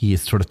 He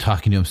is sort of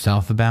talking to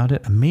himself about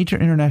it. A major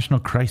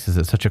international crisis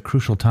at such a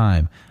crucial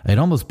time. I'd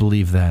almost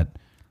believe that.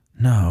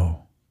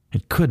 No,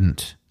 it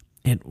couldn't.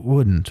 It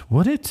wouldn't.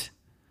 Would it?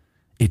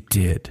 It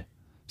did.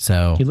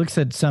 So he looks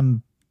at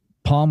some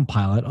Palm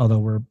Pilot, although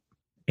we're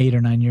 8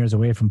 or 9 years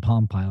away from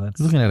Palm Pilots.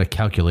 He's looking at a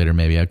calculator,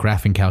 maybe a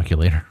graphing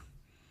calculator.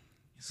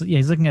 So,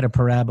 he's looking at a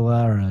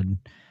parabola or a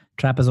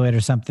trapezoid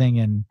or something,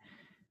 and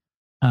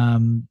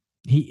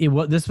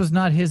this was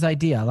not his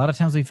idea. A lot of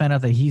times we find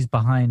out that he's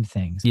behind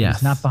things. Yes.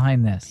 He's not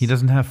behind this. He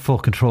doesn't have full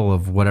control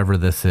of whatever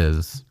this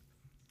is.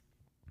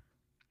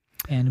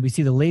 And we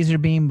see the laser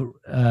beam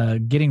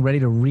getting ready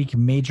to wreak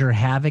major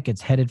havoc.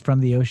 It's headed from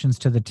the oceans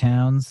to the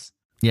towns.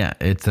 Yeah,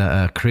 it's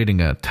creating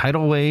a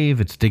tidal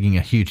wave. It's digging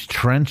a huge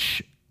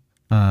trench,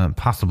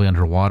 possibly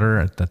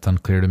underwater. That's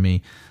unclear to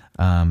me.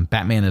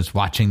 Batman is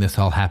watching this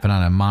all happen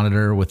on a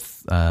monitor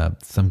with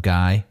some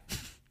guy.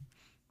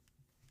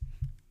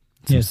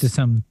 It's just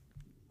some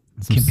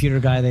computer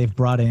guy they've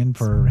brought in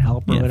for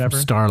help or whatever. From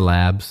Star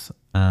Labs.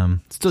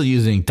 Still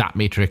using dot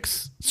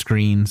matrix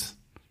screens.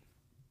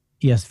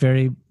 Yes,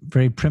 very,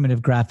 very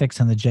primitive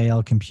graphics on the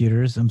JL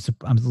computers. I'm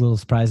a little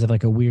surprised if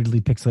like a weirdly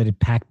pixelated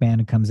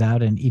Pac-Man comes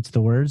out and eats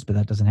the words, but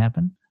that doesn't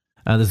happen.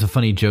 There's a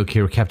funny joke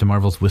here where Captain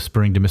Marvel's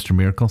whispering to Mr.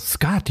 Miracle,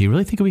 Scott, do you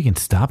really think we can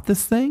stop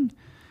this thing?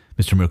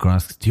 Mr. Miracle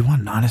asks, do you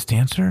want an honest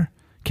answer?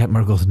 Captain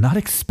Marvel goes, not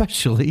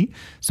especially.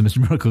 So Mr.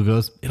 Miracle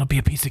goes, it'll be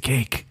a piece of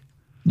cake.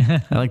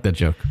 I like that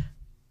joke.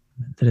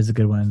 That is a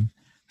good one.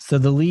 So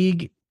the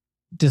League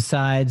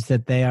decides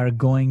that they are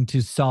going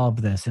to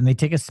solve this, and they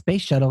take a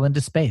space shuttle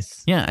into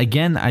space. Yeah,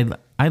 again,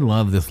 I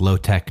love this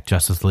low-tech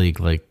Justice League.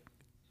 Like,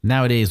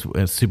 nowadays,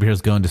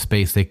 superheroes go into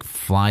space, they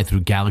fly through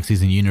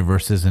galaxies and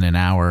universes in an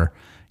hour,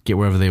 get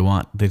wherever they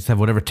want. They just have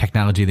whatever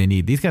technology they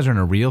need. These guys are in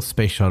a real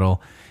space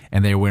shuttle,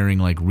 and they're wearing,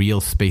 like,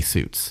 real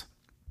spacesuits.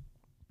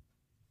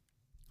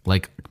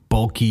 Like,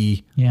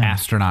 bulky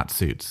astronaut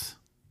suits.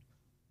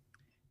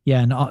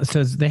 Yeah, and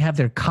so they have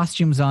their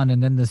costumes on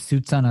and then the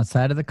suits on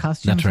outside of the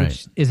costumes, That's right.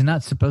 which is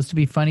not supposed to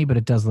be funny, but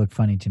it does look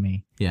funny to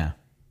me. Yeah.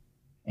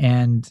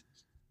 And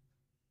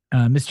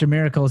Mr.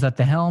 Miracle is at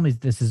the helm.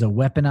 This is a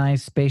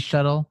weaponized space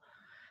shuttle.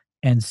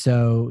 And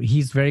so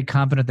he's very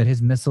confident that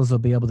his missiles will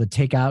be able to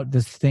take out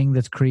this thing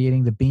that's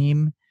creating the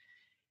beam.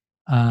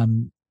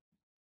 And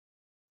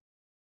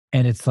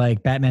it's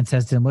like Batman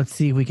says to him, let's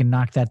see if we can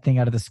knock that thing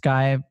out of the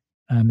sky.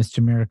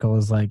 Mr. Miracle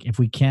is like, if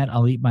we can't,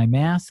 I'll eat my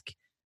mask.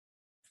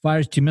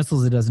 Fires 2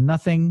 missiles, it does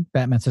nothing.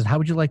 Batman says, how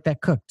would you like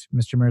that cooked?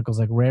 Mr. Miracle's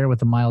like, rare with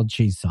a mild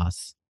cheese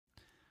sauce.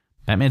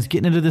 Batman's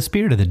getting into the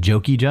spirit of the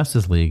jokey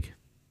Justice League.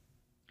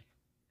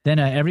 Then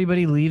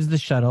everybody leaves the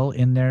shuttle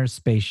in their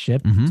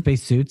spaceship,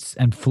 spacesuits,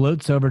 and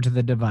floats over to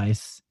the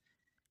device.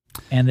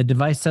 And the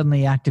device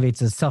suddenly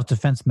activates a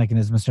self-defense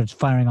mechanism and starts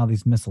firing all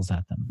these missiles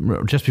at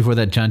them. Just before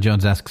that, John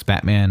Jones asks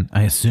Batman,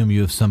 I assume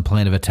you have some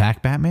plan of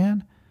attack,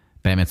 Batman?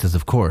 Batman says,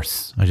 of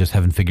course. I just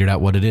haven't figured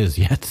out what it is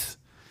yet.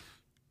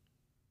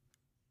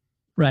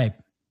 Right.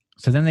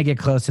 So then they get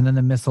close, and then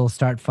the missiles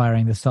start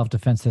firing the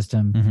self-defense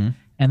system.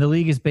 And the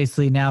League is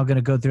basically now going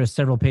to go through a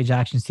several-page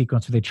action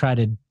sequence where they try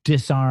to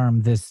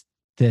disarm this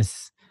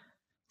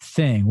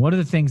thing. One of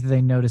the things that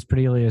they notice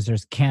pretty early is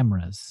there's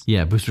cameras.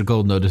 Yeah, Booster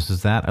Gold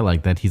notices that. I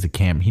like that. He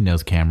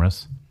knows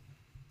cameras.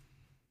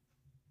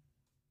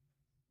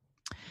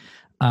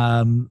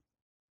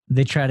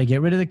 They try to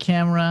get rid of the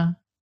camera,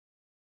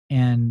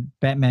 and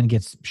Batman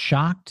gets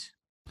shocked.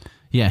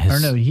 Yeah,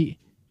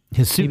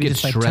 his suit gets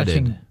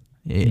shredded.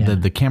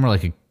 The camera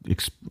he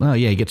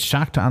gets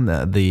shocked on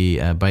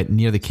the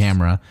near the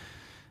camera,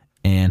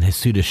 and his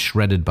suit is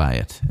shredded by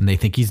it. And they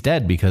think he's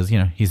dead because,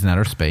 he's in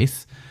outer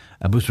space.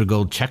 Booster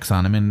Gold checks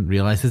on him and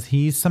realizes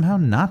he's somehow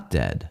not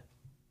dead.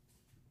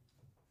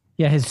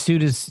 Yeah, his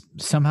suit is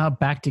somehow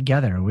back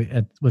together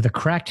with a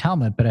cracked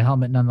helmet, but a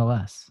helmet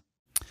nonetheless.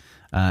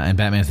 And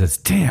Batman says,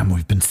 "Damn,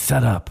 we've been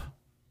set up.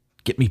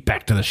 Get me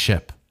back to the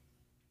ship."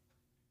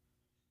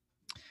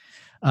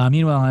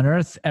 Meanwhile, on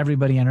Earth,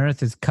 everybody on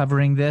Earth is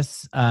covering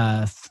this,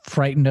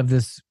 frightened of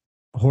this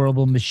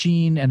horrible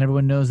machine, and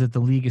everyone knows that the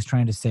League is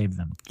trying to save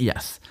them.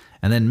 Yes.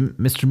 And then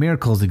Mr.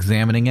 Miracle is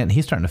examining it, and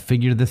he's starting to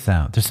figure this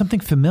out. There's something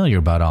familiar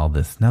about all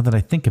this. Now that I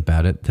think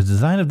about it, the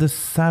design of this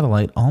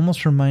satellite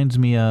almost reminds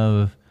me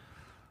of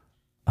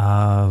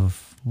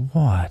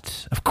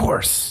what? Of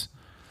course.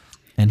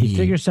 And he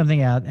figures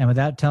something out, and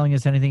without telling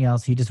us anything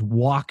else, he just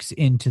walks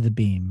into the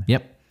beam.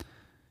 Yep.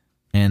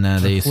 And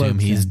they assume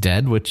he's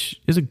dead,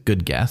 which is a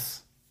good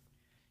guess.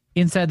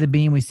 Inside the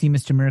beam, we see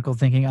Mr. Miracle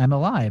thinking, "I'm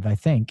alive, I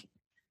think.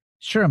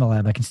 Sure, I'm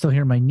alive. I can still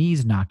hear my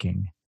knees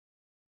knocking."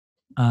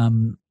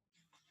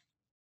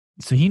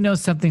 So he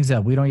knows something's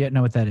up. We don't yet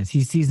know what that is.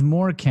 He sees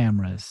more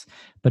cameras,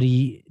 but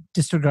he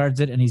disregards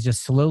it, and he's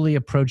just slowly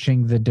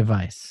approaching the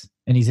device.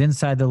 And he's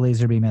inside the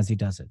laser beam as he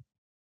does it.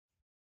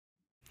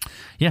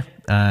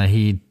 Yeah,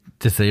 he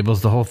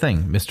disables the whole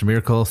thing. Mr.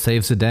 Miracle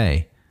saves the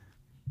day.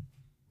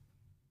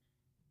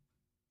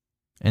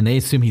 And they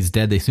assume he's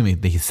dead. They assume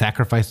he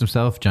sacrificed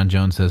himself. John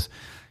Jones says,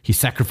 "He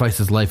sacrificed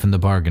his life in the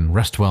bargain.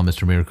 Rest well,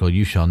 Mr. Miracle.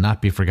 You shall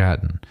not be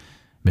forgotten."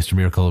 Mr.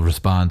 Miracle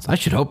responds, "I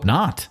should hope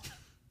not."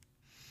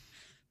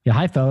 Yeah,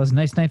 hi, fellas.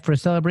 Nice night for a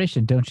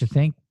celebration, don't you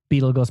think?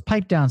 Beetle goes,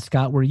 "Pipe down,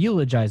 Scott. We're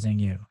eulogizing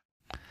you."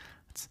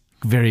 It's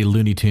a very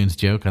Looney Tunes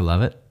joke. I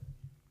love it.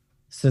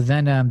 So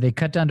then they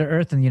cut down to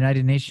Earth and the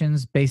United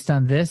Nations based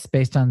on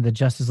the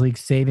Justice League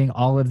saving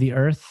all of the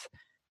Earth.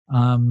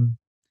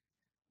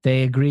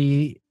 They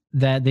agree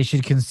that they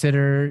should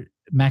consider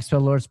Maxwell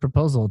Lord's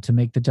proposal to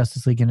make the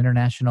Justice League an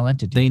international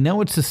entity. They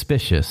know it's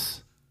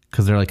suspicious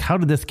because they're like, how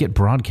did this get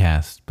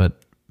broadcast?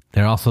 But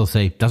they also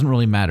say, doesn't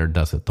really matter,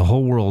 does it? The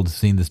whole world is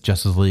seeing this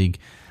Justice League.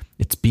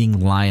 It's being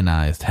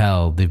lionized.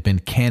 Hell, they've been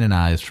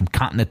canonized from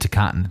continent to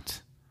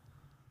continent.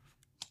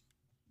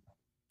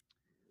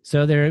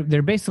 So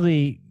they're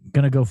basically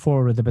going to go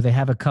forward with it, but they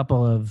have a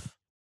couple of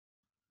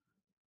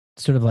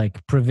sort of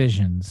like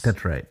provisions.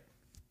 That's right.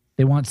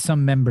 They want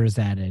some members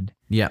added.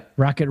 Yeah.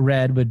 Rocket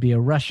Red would be a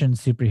Russian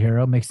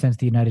superhero. Makes sense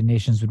the United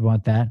Nations would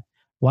want that.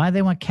 Why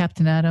they want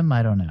Captain Atom,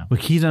 I don't know. Well,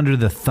 he's under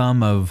the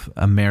thumb of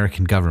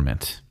American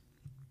government.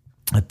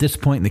 At this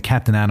point in the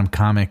Captain Atom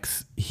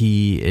comics,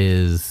 he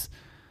is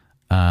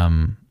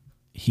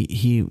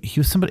he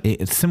was somebody.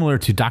 It's similar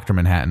to Dr.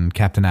 Manhattan.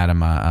 Captain Atom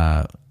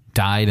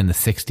died in the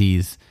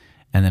 60s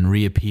and then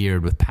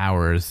reappeared with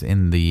powers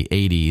in the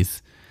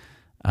 80s.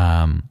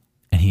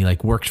 And he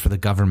works for the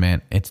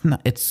government.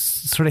 It's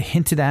sort of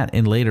hinted at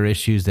in later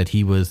issues that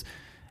he was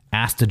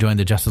asked to join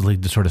the Justice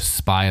League to sort of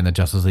spy on the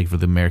Justice League for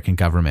the American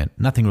government.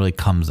 Nothing really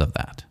comes of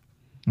that.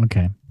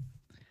 Okay.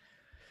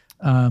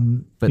 But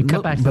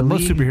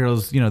most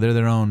superheroes, they're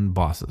their own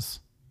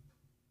bosses.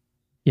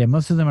 Yeah,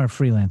 most of them are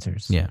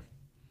freelancers. Yeah.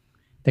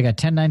 They got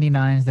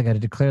 1099s. They got to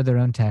declare their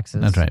own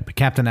taxes. That's right. But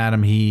Captain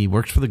Atom, he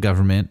works for the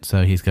government,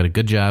 so he's got a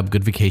good job,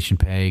 good vacation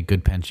pay,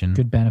 good pension.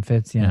 Good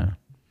benefits, yeah.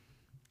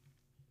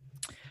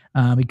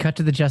 We cut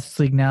to the Justice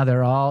League now.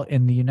 They're all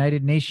in the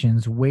United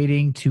Nations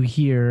waiting to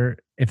hear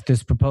if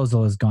this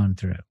proposal has gone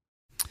through.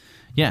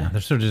 Yeah,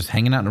 they're sort of just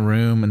hanging out in a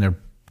room in their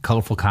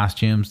colorful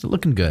costumes. They're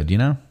looking good,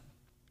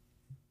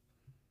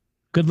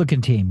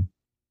 Good-looking team.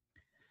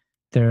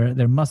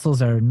 Their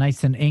muscles are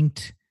nice and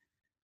inked.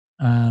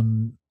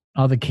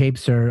 All the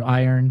capes are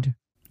ironed.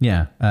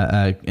 Yeah,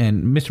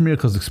 and Mr.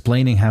 Miracle's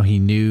explaining how he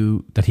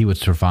knew that he would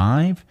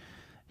survive.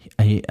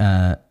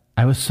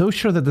 I was so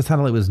sure that the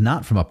satellite was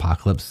not from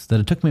Apocalypse that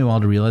it took me a while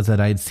to realize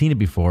that I had seen it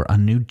before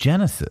on New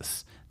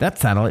Genesis. That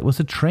satellite was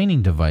a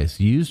training device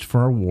used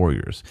for our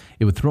warriors.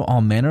 It would throw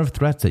all manner of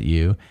threats at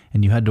you,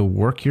 and you had to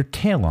work your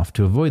tail off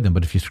to avoid them.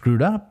 But if you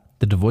screwed up,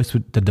 the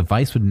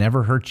device would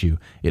never hurt you.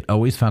 It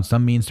always found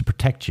some means to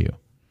protect you.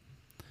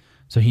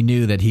 So he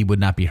knew that he would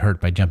not be hurt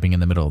by jumping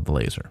in the middle of the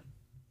laser.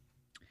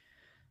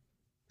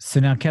 So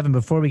now, Kevin,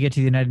 before we get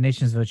to the United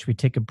Nations vote, should we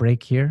take a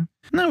break here?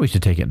 No, we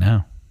should take it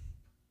now.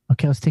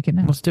 Okay, let's take it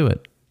now. Let's do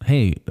it.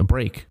 Hey, a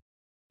break.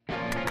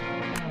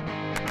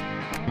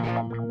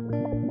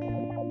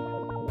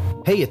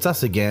 Hey, it's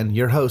us again,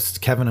 your hosts,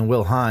 Kevin and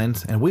Will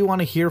Hines, and we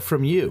want to hear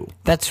from you.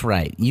 That's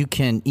right. You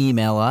can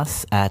email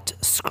us at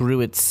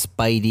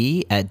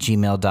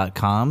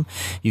screwitspidey@gmail.com.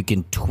 You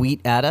can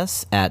tweet at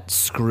us at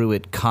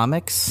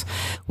screwitcomics.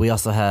 We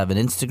also have an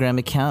Instagram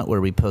account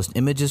where we post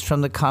images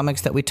from the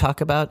comics that we talk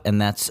about,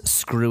 and that's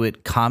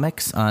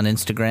screwitcomics on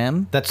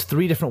Instagram. That's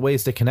 3 different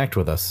ways to connect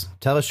with us.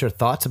 Tell us your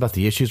thoughts about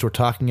the issues we're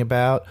talking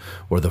about,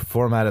 or the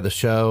format of the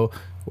show,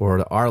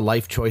 or our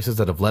life choices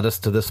that have led us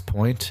to this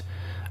point.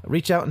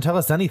 Reach out and tell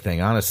us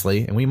anything,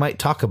 honestly, and we might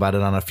talk about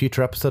it on a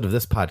future episode of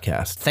this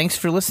podcast. Thanks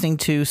for listening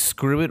to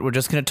Screw It. We're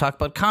just going to talk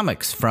about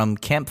comics from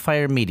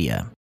Campfire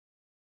Media.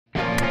 So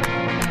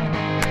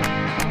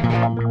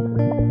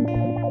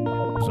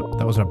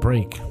that was our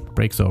break.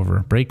 Break's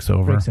over. Break's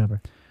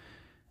over.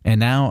 And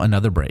now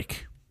another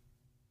break.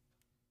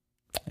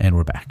 And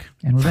we're back.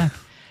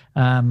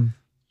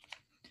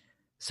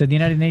 So the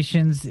United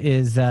Nations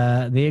is,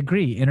 they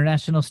agree,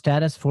 international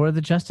status for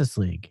the Justice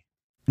League.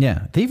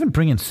 Yeah, they even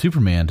bring in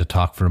Superman to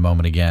talk for a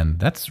moment again.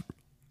 That's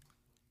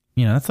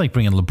like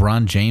bringing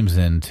LeBron James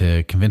in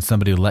to convince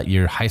somebody to let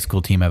your high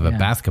school team have a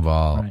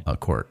basketball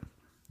court.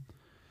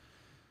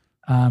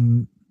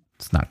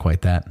 It's not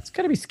quite that. It's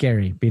got to be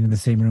scary being in the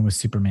same room with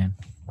Superman.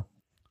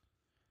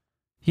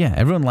 Yeah,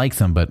 everyone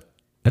likes him, but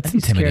that's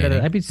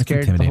intimidating. I'd be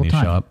scared the whole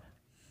time. Show up.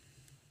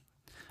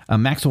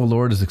 Maxwell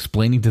Lord is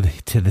explaining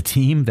to the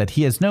team that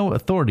he has no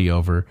authority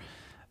over.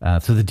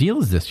 So the deal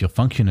is this: you'll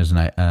function as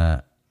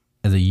a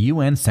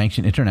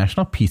UN-sanctioned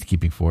international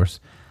peacekeeping force,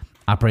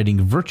 operating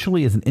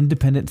virtually as an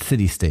independent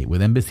city-state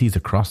with embassies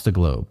across the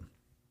globe.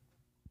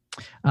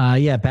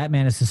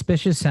 Batman is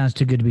suspicious. Sounds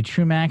too good to be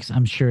true, Max.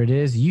 I'm sure it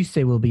is. You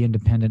say we'll be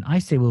independent. I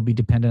say we'll be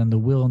dependent on the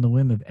will and the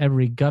whim of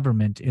every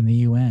government in the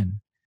UN.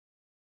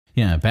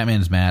 Yeah,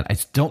 Batman's mad. I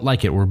don't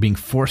like it. We're being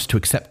forced to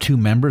accept 2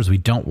 members we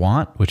don't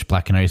want, which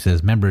Black Canary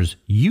says, members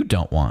you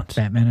don't want.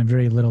 Batman in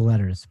very little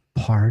letters.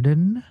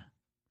 Pardon?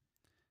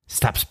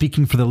 Stop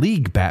speaking for the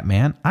League,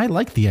 Batman. I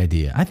like the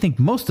idea. I think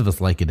most of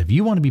us like it. If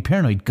you want to be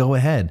paranoid, go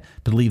ahead,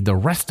 but leave the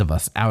rest of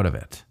us out of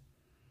it.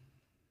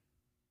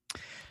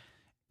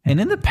 And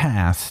in the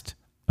past,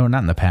 or not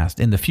in the past,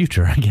 in the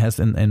future, I guess,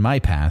 in my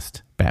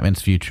past,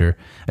 Batman's future,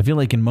 I feel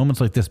like in moments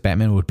like this,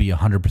 Batman would be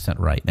 100%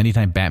 right.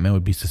 Anytime Batman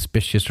would be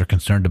suspicious or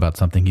concerned about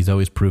something, he's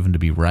always proven to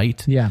be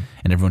right. Yeah.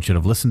 And everyone should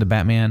have listened to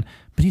Batman.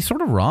 But he's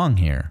sort of wrong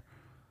here.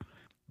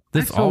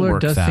 This all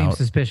works out. Does seem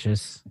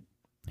suspicious.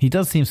 He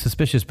does seem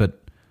suspicious, but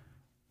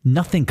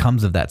nothing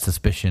comes of that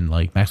suspicion.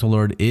 Like Maxwell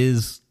Lord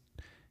is,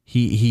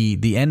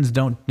 the ends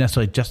don't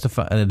necessarily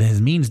justify,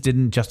 his means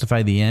didn't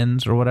justify the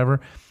ends or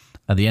whatever.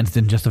 The ends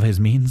didn't justify his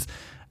means.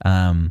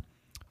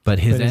 But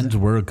his ends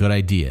were a good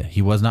idea.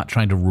 He was not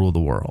trying to rule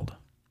the world.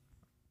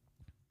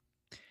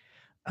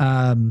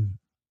 Guy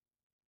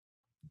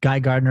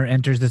Gardner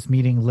enters this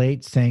meeting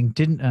late saying,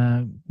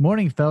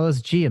 morning,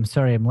 fellas. Gee, I'm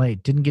sorry I'm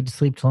late. Didn't get to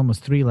sleep till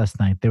almost 3 last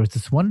night. There was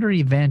this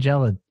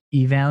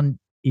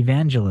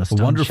evangelist.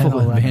 A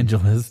wonderful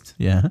evangelist.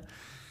 Yeah.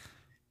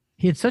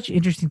 He had such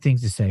interesting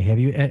things to say.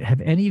 Have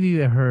any of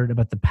you heard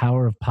about the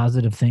power of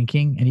positive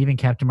thinking? And even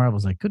Captain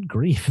Marvel's like, good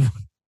grief.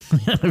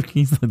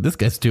 He's like, this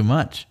guy's too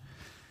much.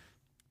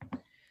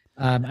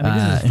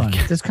 This is fun.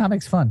 This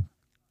comic's fun.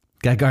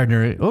 Guy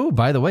Gardner, oh,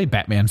 by the way,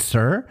 Batman,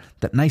 sir,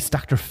 that nice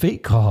Dr.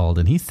 Fate called,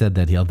 and he said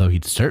that although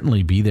he'd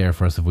certainly be there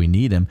for us if we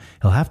need him,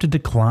 he'll have to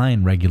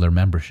decline regular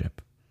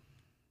membership.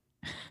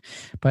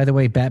 By the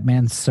way,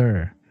 Batman,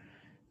 sir.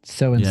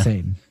 So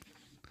insane.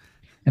 Yeah.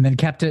 And then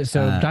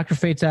Dr.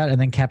 Fate's out, and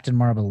then Captain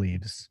Marvel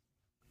leaves.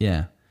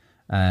 Yeah.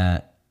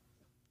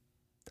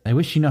 I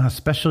wish you know how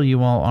special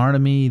you all are to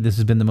me. This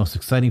has been the most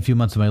exciting few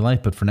months of my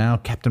life, but for now,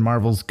 Captain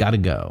Marvel's got to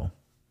go.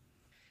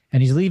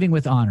 And he's leaving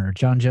with honor.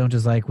 John Jones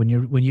is like, when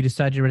you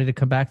decide you're ready to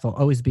come back, there'll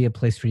always be a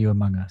place for you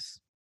among us.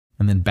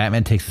 And then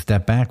Batman takes a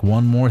step back.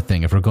 One more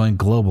thing. If we're going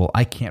global,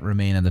 I can't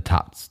remain in the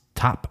top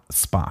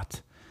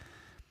spot.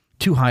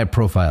 Too high a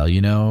profile.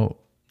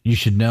 You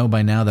should know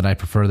by now that I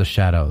prefer the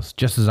shadows.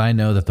 Just as I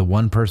know that the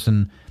one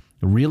person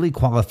really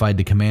qualified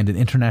to command an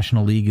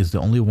international league is the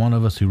only one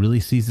of us who really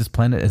sees this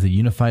planet as a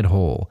unified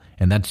whole.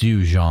 And that's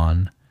you,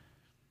 Jean.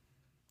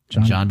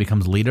 John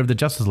becomes leader of the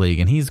Justice League,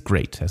 and he's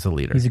great as a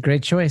leader. He's a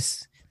great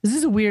choice. This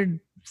is a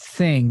weird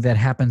thing that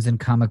happens in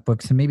comic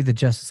books, and maybe the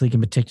Justice League in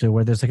particular,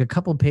 where there's like a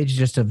couple pages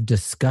just of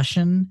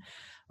discussion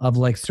of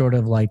like sort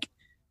of like,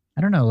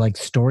 I don't know, like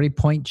story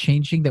point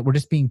changing, that we're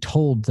just being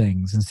told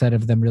things instead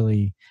of them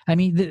really. I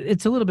mean,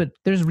 it's a little bit,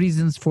 there's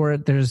reasons for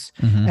it, there's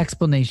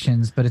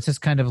explanations, but it's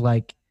just kind of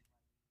like,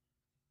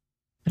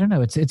 I don't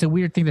know. It's a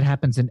weird thing that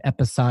happens in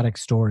episodic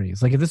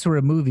stories. Like if this were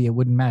a movie, it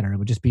wouldn't matter. It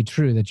would just be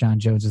true that John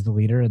Jones is the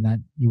leader and that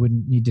you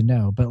wouldn't need to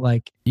know. But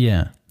like,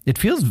 yeah, it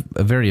feels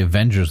very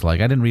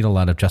Avengers-like. I didn't read a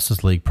lot of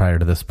Justice League prior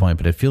to this point,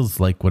 but it feels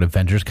like what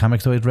Avengers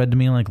comics always read to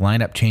me. Like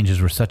lineup changes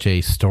were such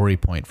a story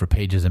point for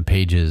pages and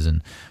pages,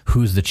 and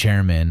who's the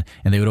chairman,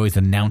 and they would always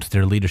announce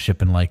their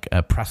leadership in like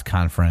a press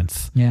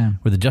conference. Yeah,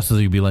 where the Justice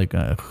League would be like,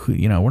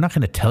 we're not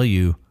going to tell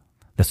you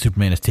that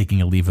Superman is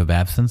taking a leave of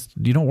absence.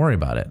 You don't worry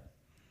about it.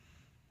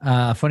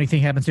 Funny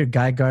thing happens here.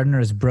 Guy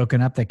Gardner is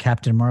broken up that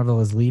Captain Marvel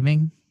is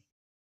leaving.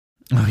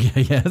 Oh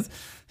yeah, yes.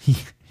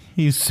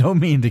 He's so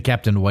mean to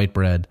Captain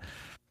Whitebread.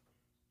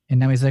 And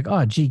now he's like,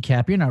 oh, gee,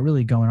 Cap, you're not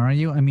really going, are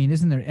you? I mean,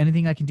 isn't there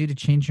anything I can do to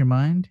change your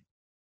mind?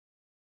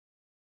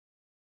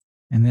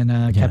 And then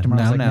Captain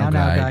Marvel's like, now,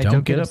 Guy,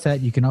 don't get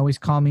upset. You can always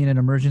call me in an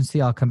emergency.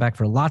 I'll come back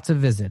for lots of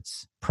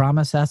visits.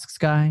 Promise, asks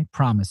Guy.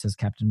 Promise, says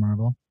Captain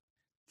Marvel.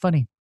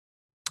 Funny.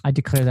 I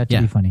declare that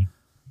to be funny.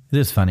 It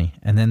is funny.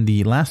 And then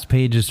the last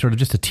page is sort of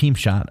just a team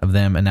shot of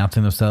them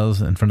announcing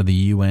themselves in front of the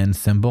UN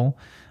symbol.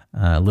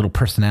 A little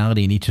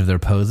personality in each of their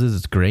poses.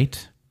 It's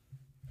great.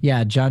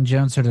 Yeah, John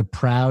Jones sort of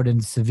proud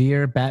and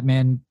severe.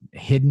 Batman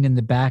hidden in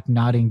the back,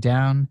 nodding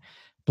down.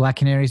 Black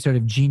Canary sort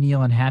of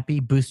genial and happy.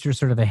 Booster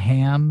sort of a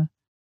ham.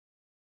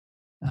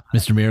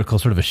 Mr. Miracle,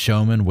 sort of a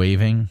showman,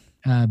 waving.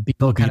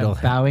 Beetle kind Beetle.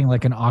 of bowing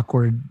like an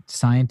awkward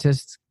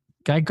scientist.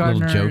 Guy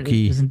Gardner,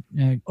 jokey.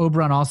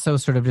 Oberon also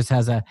sort of just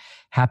has a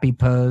happy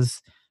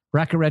pose.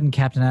 Rocket Red and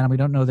Captain Atom, we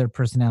don't know their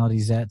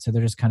personalities yet, so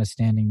they're just kind of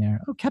standing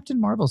there. Oh, Captain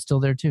Marvel's still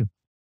there too.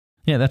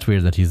 Yeah, that's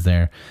weird that he's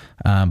there.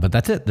 But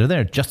that's it. They're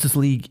there. Justice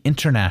League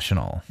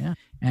International. Yeah.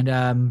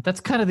 And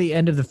that's kind of the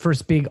end of the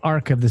first big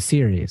arc of the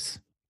series.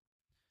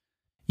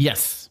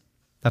 Yes,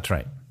 that's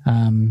right.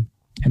 And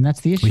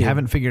that's the issue. We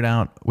haven't figured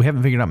out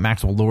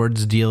Maxwell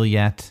Lord's deal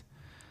yet.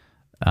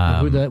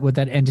 What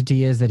that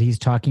entity is that he's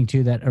talking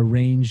to that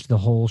arranged the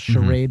whole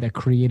charade that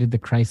created the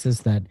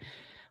crisis that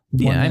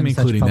won I'm them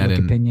including such that public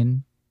in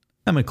opinion.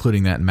 I'm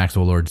including that in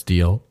Maxwell Lord's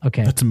deal.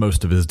 Okay. That's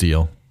most of his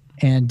deal.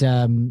 And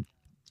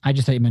I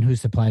just thought you meant who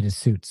supplied his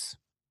suits.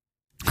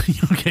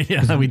 Okay,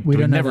 yeah. We don't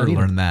know never that either.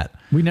 learn that.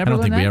 We never I don't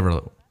learn think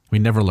that? we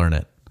never learn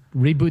it.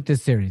 Reboot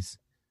this series.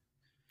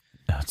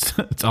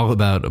 It's all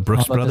about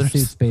Brooks All about the Brothers.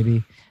 suits,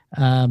 baby.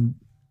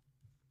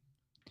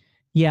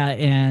 Yeah,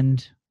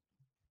 and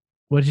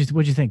what'd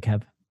you think,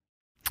 Kev?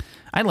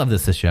 I love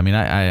this issue. I mean,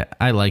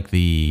 I like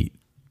the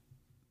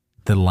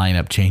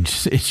lineup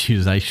change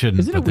issues. I shouldn't,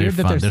 Isn't it but they're weird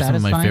that fun. they're They're some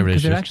of my satisfying? favorite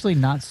Because issues. they're actually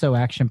not so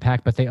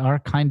action-packed, but they are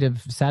kind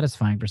of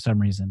satisfying for some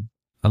reason.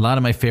 A lot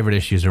of my favorite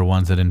issues are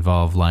ones that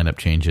involve lineup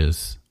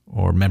changes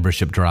or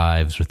membership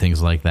drives or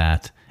things like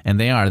that. And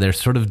they're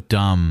sort of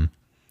dumb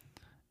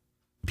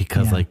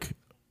because like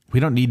we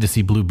don't need to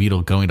see Blue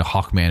Beetle going to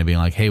Hawkman and being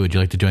like, hey, would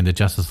you like to join the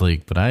Justice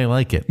League? But I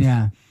like it.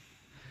 Yeah.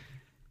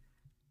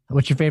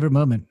 What's your favorite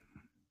moment?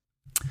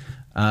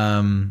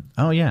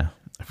 Oh yeah.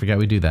 I forgot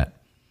we do that.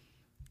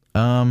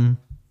 I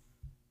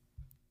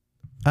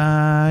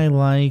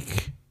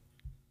like,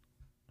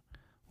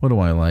 what do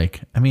I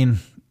like? I mean,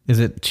 is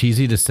it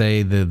cheesy to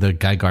say the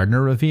Guy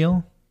Gardner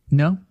reveal?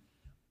 No?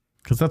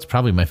 Because that's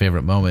probably my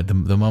favorite moment.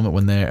 The moment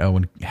when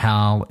when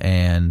Hal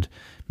and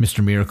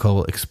Mr.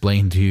 Miracle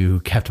explain to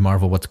Captain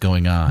Marvel what's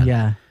going on.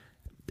 Yeah.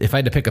 If I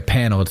had to pick a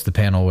panel, it's the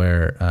panel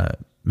where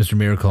Mr.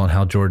 Miracle and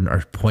Hal Jordan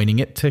are pointing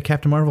it to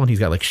Captain Marvel, and he's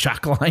got like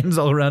shock lines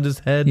all around his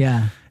head.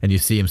 Yeah. And you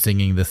see him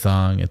singing the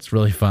song. It's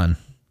really fun.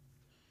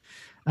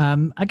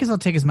 I guess I'll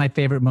take as my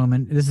favorite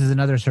moment. This is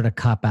another sort of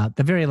cop-out.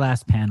 The very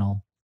last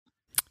panel.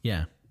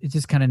 Yeah. It's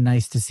just kind of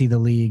nice to see the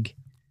League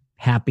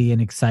happy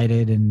and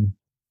excited and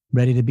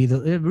ready to be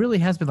it really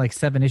has been like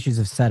 7 issues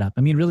of setup.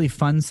 I mean, really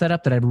fun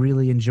setup that I've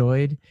really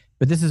enjoyed,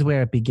 but this is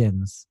where it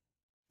begins.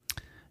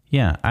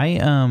 Yeah. I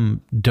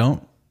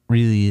don't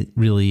really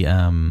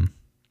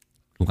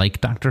like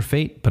Dr.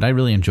 Fate, but I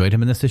really enjoyed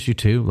him in this issue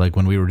too. Like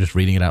when we were just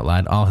reading it out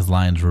loud, all his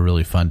lines were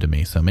really fun to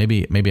me. So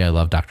maybe I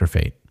love Dr.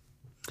 Fate.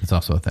 It's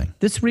also a thing.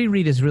 This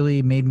reread has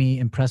really made me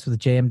impressed with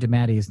J.M.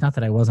 DeMatteis. Not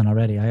that I wasn't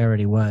already. I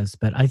already was.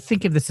 But I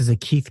think of this as a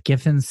Keith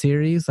Giffen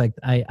series. Like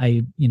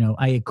I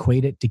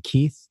equate it to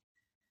Keith.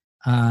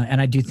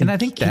 And I do think... And I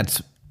think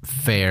that's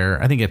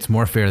fair. I think it's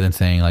more fair than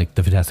saying like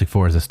the Fantastic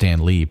Four is a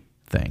Stan Lee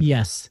thing.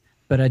 Yes.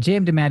 But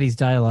J.M. DeMatteis'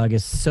 dialogue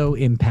is so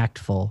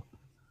impactful.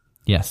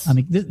 Yes. I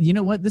mean, you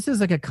know what? This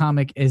is like a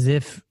comic as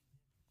if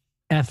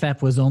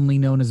FF was only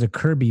known as a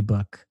Kirby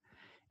book.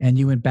 And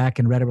you went back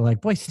and read it, we're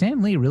like, boy,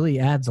 Stan Lee really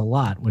adds a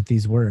lot with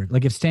these words.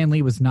 Like if Stan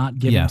Lee was not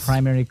given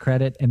primary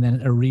credit and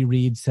then a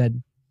reread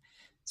said,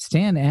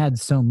 Stan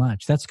adds so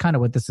much. That's kind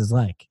of what this is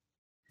like.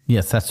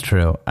 Yes, that's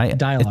true. I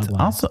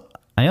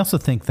also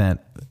think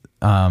that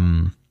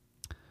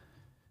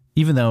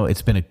even though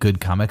it's been a good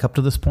comic up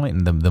to this point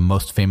and the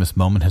most famous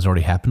moment has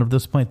already happened up to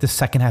this point, this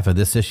second half of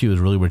this issue is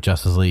really where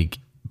Justice League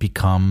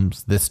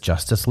becomes this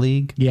Justice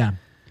League. Yeah.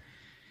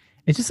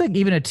 It's just like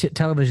even a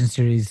television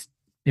series,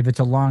 if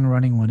it's a long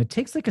running one, it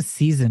takes like a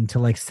season to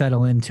like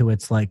settle into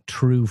its like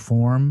true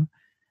form.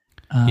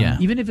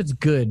 Even if it's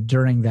good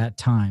during that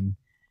time.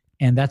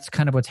 And that's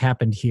kind of what's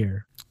happened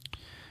here.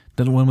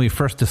 Then when we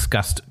first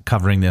discussed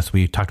covering this,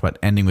 we talked about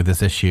ending with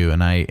this issue,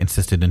 and I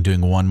insisted in doing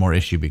one more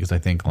issue because I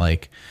think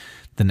like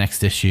the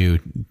next issue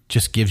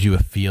just gives you a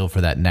feel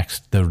for that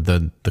next,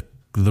 the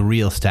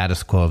real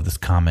status quo of this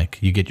comic.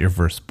 You get your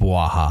verse,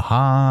 blah, ha,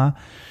 ha.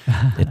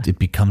 It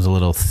becomes a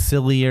little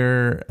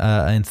sillier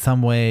in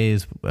some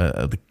ways.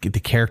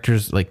 The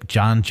characters, like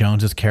John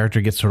Jones's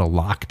character, gets sort of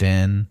locked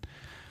in.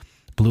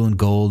 Blue and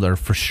Gold are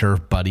for sure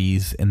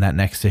buddies in that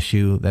next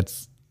issue.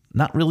 That's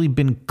not really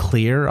been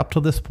clear up to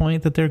this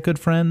point that they're good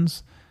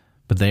friends,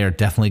 but they are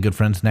definitely good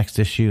friends next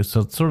issue.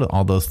 So it's sort of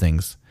all those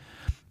things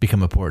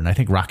become important. I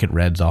think Rocket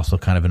Red's also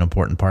kind of an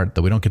important part,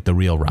 though we don't get the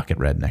real Rocket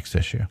Red next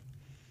issue.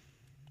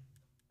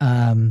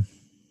 That's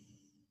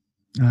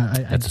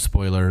a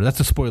spoiler. That's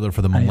a spoiler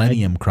for the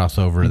Millennium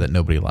crossover that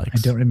nobody likes. I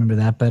don't remember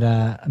that, but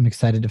I'm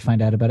excited to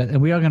find out about it.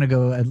 And we are going to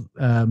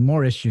go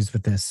more issues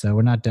with this, so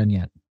we're not done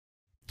yet.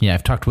 Yeah,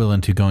 I've talked Will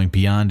into going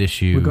beyond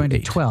issue. We're going to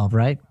 8. 12,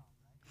 right?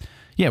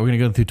 Yeah, we're going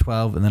to go through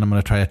 12, and then I'm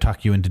going to try to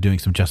talk you into doing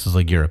some Justice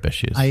League Europe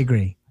issues. I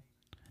agree.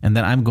 And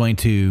then I'm going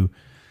to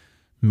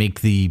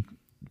make the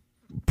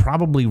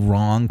probably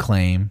wrong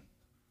claim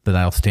that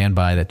I'll stand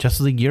by, that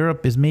Justice League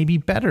Europe is maybe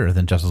better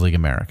than Justice League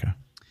America.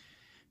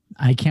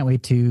 I can't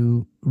wait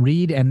to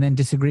read and then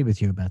disagree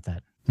with you about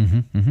that.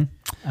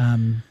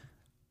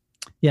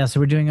 Yeah,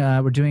 so we're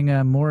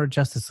doing more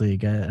Justice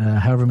League,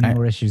 however many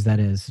more issues that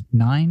is,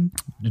 9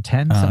 to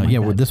 10. Something like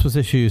well, that. this was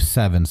issue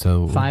 7,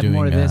 so 5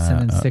 more of this,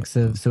 and then 6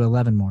 of, so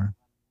 11 more.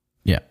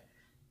 Yeah.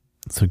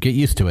 So get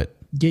used to it.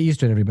 Get used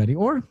to it, everybody,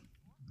 or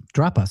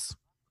drop us.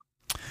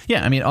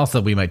 Yeah, I mean,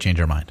 also we might change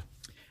our mind.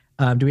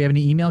 Do we have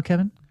any email,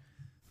 Kevin?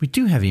 We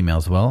do have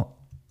emails. Well,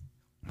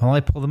 while I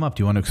pull them up,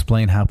 do you want to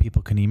explain how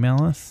people can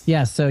email us?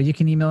 Yeah, so you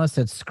can email us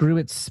at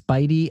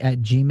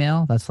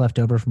screwitspidey@gmail.com. That's left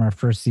over from our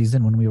first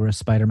season when we were a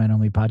Spider-Man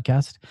only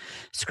podcast.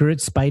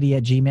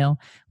 Screwitspidey@gmail.com.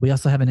 We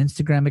also have an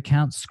Instagram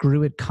account,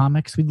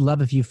 screwitcomics. We'd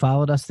love if you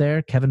followed us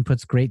there. Kevin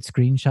puts great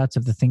screenshots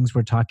of the things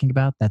we're talking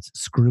about. That's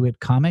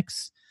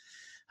screwitcomics.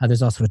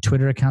 There's also a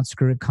Twitter account,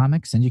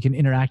 screwitcomics, and you can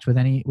interact with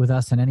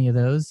us in any of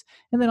those.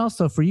 And then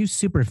also for you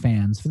super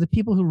fans, for the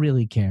people who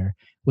really care,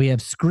 we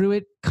have Screw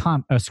It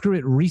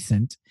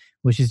Recent,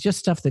 which is just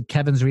stuff that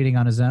Kevin's reading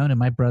on his own, and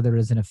my brother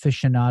is an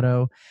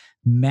aficionado,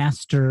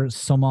 master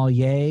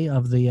sommelier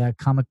of the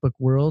comic book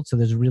world. So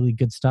there's really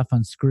good stuff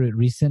on Screw It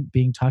Recent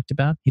being talked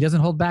about. He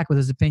doesn't hold back with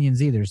his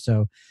opinions either,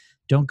 so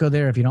don't go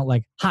there if you don't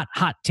like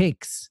hot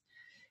takes.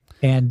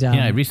 And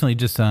I recently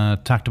just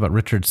talked about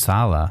Richard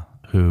Sala,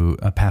 who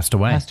passed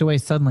away. Passed away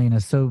suddenly, and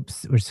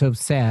we're so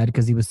sad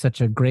because he was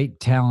such a great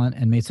talent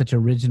and made such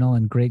original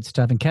and great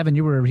stuff. And Kevin,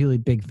 you were a really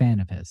big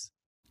fan of his.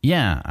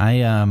 Yeah,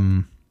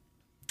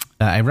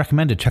 I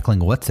recommended Chuckling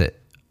What's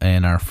It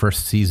in our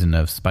first season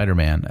of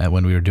Spider-Man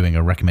when we were doing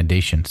a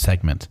recommendation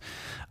segment.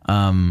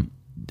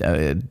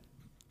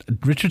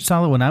 Richard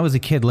Sala, when I was a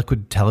kid,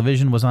 Liquid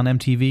Television was on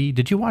MTV.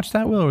 Did you watch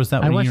that, Will, or was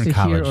that when you were in college?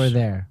 I watched it here or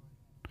there.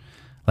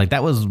 Like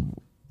that was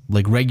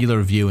like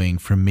regular viewing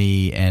for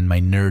me and my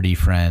nerdy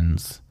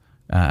friends.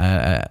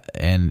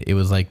 And it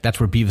was like, that's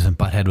where Beavis and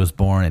Butthead was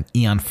born, and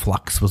Aeon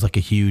Flux was like a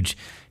huge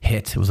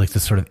hit. It was like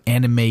this sort of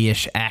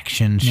anime-ish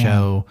action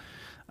show.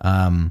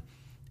 And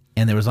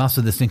there was also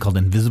this thing called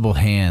Invisible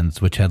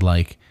Hands, which had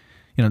like,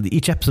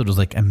 each episode was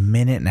like a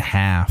minute and a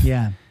half.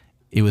 Yeah.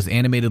 It was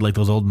animated like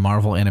those old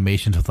Marvel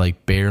animations with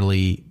like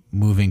barely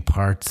moving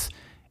parts.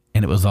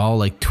 And it was all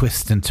like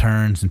twists and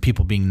turns and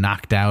people being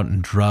knocked out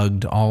and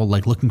drugged, all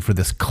like looking for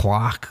this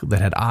clock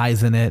that had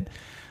eyes in it,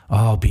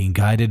 all being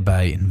guided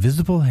by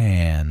invisible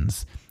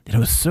hands. And it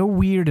was so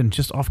weird and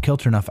just off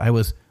kilter enough. I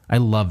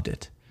loved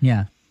it.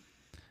 Yeah.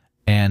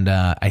 And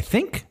I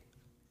think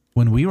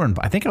when I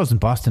was in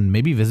Boston,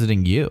 maybe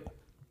visiting you.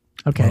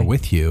 Okay. Or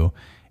with you.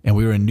 And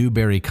we were in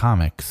Newberry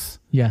Comics.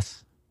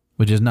 Yes.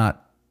 Which is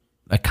not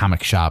a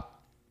comic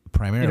shop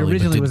primarily. It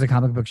originally was a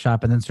comic book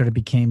shop and then sort of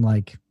became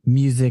like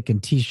music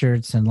and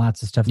t-shirts and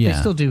lots of stuff. Yeah. They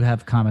still do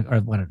have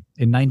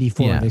in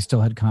 94, they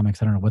still had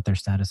comics. I don't know what their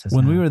status is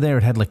When now. we were there,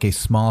 it had like a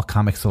small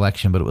comic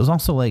selection, but it was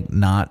also like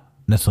not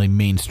necessarily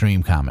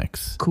mainstream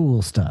comics.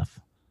 Cool stuff.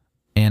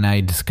 And I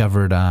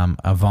discovered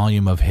a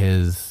volume of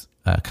his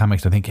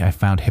comics. I think I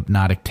found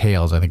Hypnotic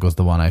Tales, I think was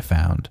the one I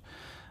found.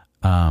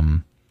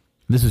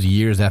 This was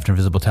years after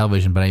Invisible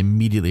Television, but I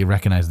immediately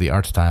recognized the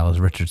art style as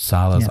Richard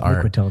Sala's art.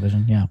 Liquid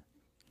Television, yeah.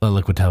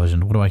 Liquid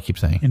Television. What do I keep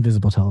saying?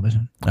 Invisible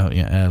Television. Oh,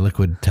 yeah,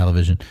 Liquid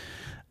Television.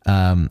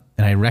 And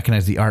I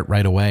recognized the art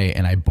right away,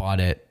 and I bought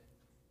it,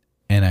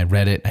 and I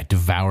read it, I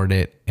devoured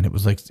it, and it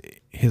was like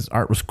his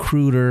art was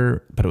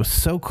cruder, but it was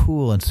so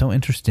cool and so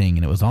interesting,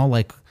 and it was all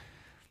like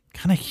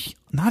kind of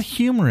not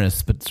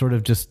humorous, but sort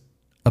of just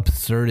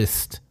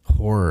absurdist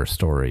horror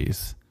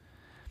stories.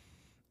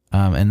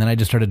 And then I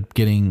just started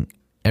getting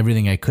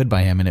everything I could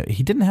by him, and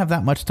he didn't have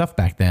that much stuff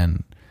back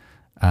then.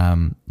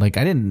 Like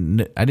I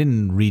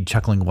didn't read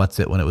Chuckling What's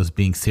It when it was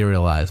being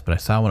serialized, but I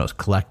saw when it was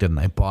collected and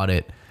I bought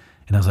it,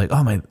 and I was like,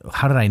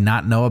 how did I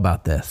not know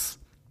about this?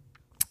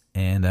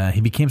 And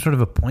he became sort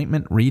of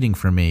appointment reading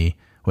for me.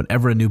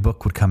 Whenever a new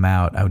book would come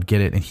out, I would get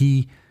it. And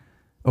he,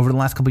 over the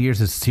last couple of years,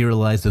 has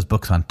serialized his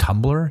books on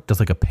Tumblr, does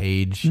like a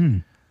page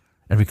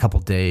every couple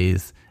of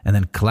days, and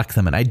then collects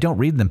them. And I don't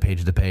read them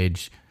page to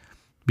page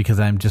because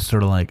I'm just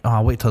sort of like,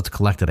 I'll wait till it's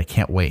collected. I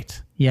can't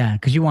wait. Yeah,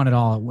 because you want it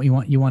all. You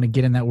want to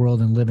get in that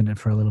world and live in it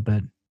for a little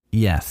bit.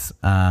 Yes.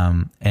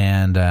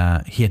 And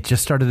he had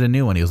just started a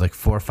new one. He was like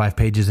 4 or 5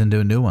 pages into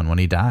a new one when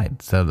he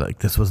died. So like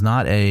this was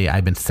not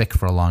I've been sick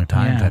for a long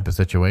time type of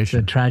situation.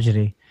 It's a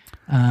tragedy.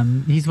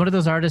 He's one of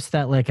those artists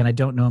that like, and I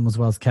don't know him as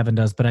well as Kevin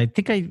does, but I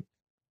think I'm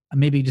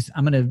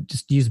going to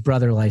just use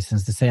brother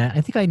license to say,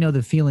 I think I know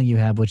the feeling you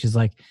have, which is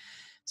like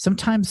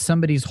sometimes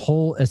somebody's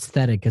whole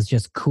aesthetic is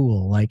just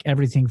cool. Like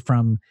everything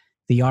from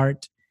the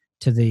art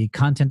to the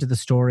content of the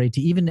story,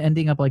 to even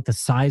ending up like the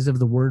size of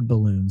the word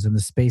balloons and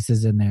the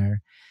spaces in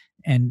there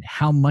and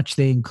how much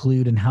they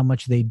include and how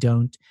much they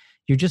don't.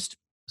 You're just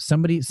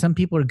some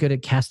people are good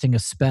at casting a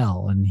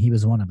spell, and he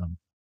was one of them.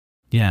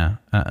 Yeah.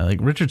 Like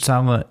Richard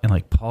Sala and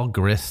like Paul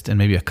Grist and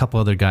maybe a couple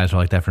other guys are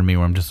like that for me,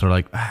 where I'm just sort of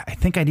like, I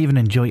think I'd even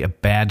enjoy a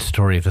bad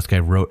story if this guy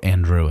wrote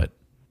and drew it.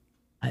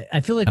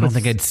 I feel like I don't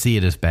think I'd see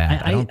it as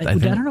bad. I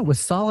don't know. Was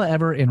Sala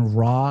ever in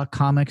Raw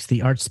Comics,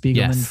 the Art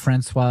Spiegelman,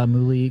 Francois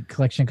Mouly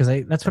collection? Because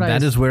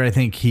that is where I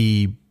think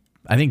he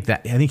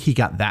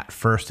got that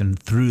first, and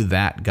through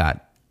that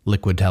got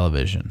Liquid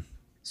Television.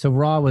 So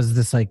Raw was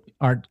this like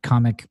art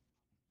comic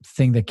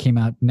thing that came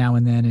out now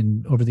and then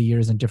and over the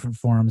years in different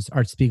forms.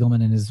 Art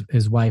Spiegelman and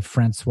his wife,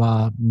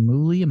 Francois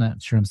Mouly, I'm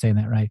not sure I'm saying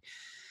that right,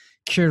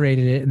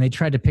 curated it, and they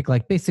tried to pick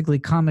like basically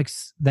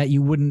comics that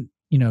you wouldn't,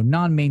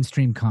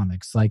 non-mainstream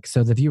comics. Like,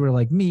 so that if you were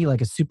like me,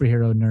 like a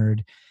superhero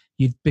nerd,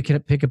 you'd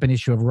pick up an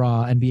issue of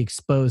Raw and be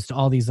exposed to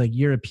all these like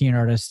European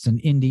artists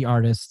and indie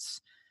artists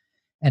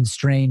and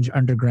strange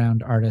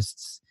underground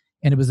artists.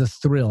 And it was a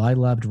thrill. I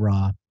loved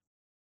Raw.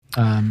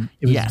 It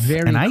was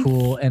very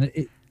cool. And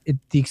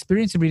the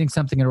experience of reading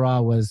something in Raw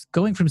was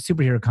going from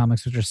superhero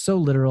comics, which are so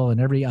literal and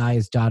every I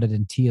is dotted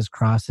and T is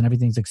crossed and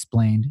everything's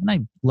explained. And I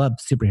love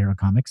superhero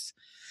comics.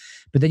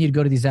 But then you'd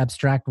go to these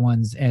abstract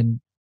ones,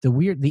 and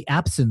the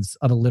absence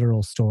of a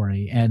literal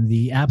story and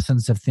the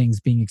absence of things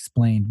being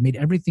explained made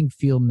everything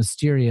feel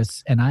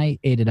mysterious, and I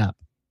ate it up.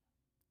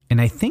 And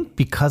I think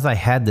because I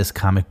had this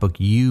comic book,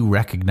 you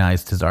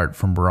recognized his art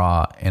from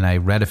Raw, and I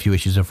read a few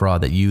issues of Raw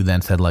that you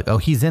then said like, oh,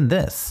 he's in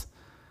this.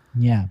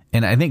 Yeah.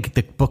 And I think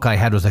the book I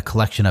had was a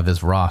collection of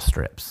his Raw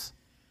strips.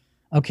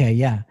 Okay,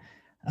 yeah.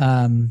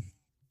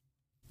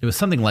 It was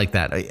something like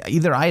that.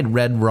 Either I had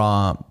read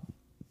Raw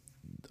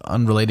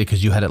unrelated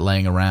because you had it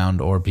laying around,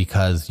 or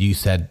because you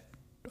said,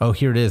 oh,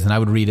 here it is, and I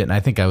would read it, and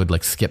I think I would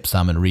like skip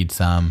some and read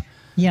some.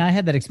 Yeah, I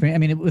had that experience. I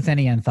mean, with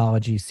any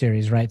anthology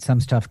series, right? Some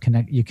stuff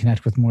you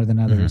connect with more than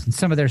others, and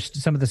some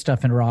of the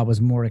stuff in Raw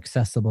was more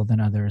accessible than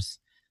others.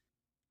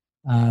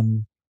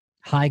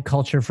 High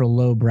culture for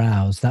low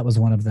brows. That was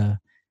one of the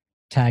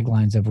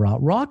taglines of Raw.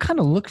 Raw kind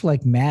of looked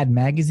like Mad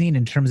Magazine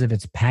in terms of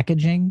its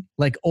packaging,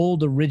 like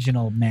old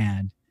original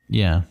Mad.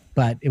 Yeah,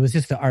 but it was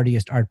just the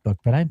artiest art book.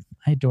 But I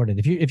adored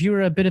it. If you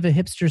were a bit of a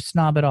hipster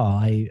snob at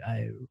all,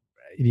 if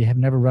you have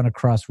never run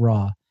across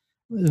Raw,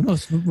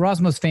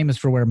 Raw's most famous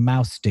for where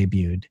Mouse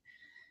debuted.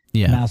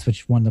 Yeah, Mouse,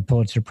 which won the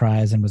Pulitzer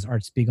Prize and was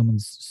Art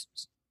Spiegelman's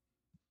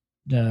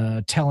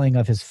telling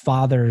of his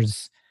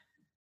father's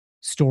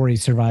story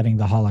surviving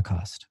the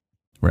Holocaust.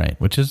 Right,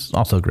 which is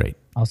also great.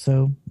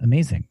 Also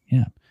amazing,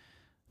 yeah.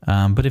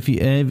 But if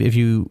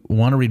you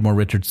want to read more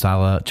Richard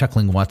Sala,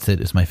 Chuckling Whatsit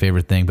is my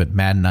favorite thing, but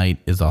Mad Night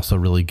is also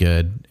really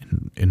good.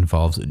 It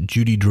involves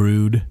Judy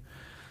Drude,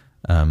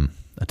 a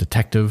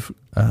detective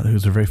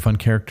who's a very fun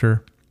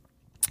character.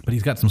 But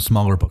he's got some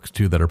smaller books,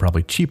 too, that are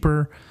probably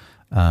cheaper.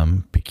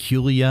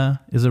 Peculia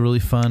is a really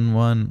fun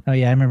one. Oh,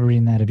 yeah, I remember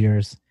reading that of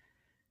yours.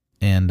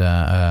 And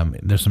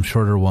there's some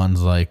shorter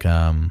ones like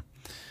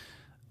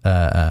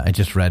I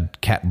just read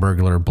Cat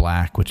Burglar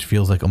Black, which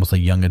feels like almost a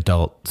young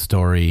adult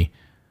story.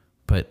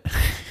 But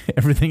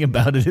everything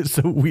about it is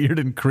so weird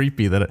and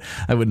creepy that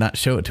I would not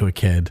show it to a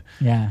kid.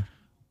 Yeah.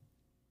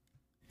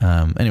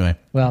 Anyway,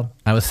 well,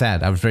 I was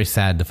sad. I was very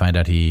sad to find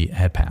out he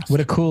had passed. What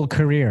a cool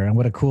career and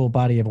what a cool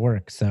body of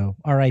work. So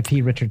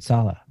R.I.P. Richard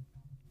Sala.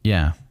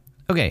 Yeah.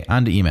 Okay,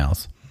 on to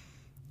emails.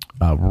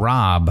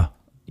 Rob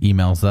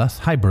emails us.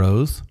 Hi,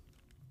 bros.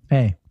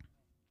 Hey.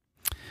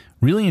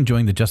 Really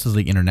enjoying the Justice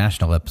League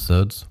International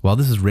episodes. While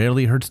this is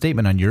rarely a heard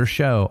statement on your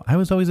show, I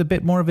was always a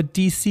bit more of a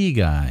DC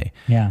guy.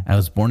 Yeah. I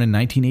was born in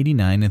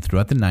 1989, and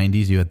throughout the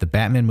 90s, you had the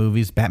Batman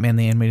movies, Batman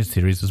the Animated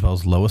Series, as well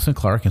as Lois and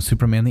Clark and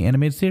Superman the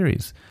Animated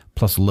Series,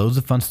 plus loads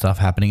of fun stuff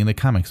happening in the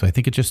comics. So I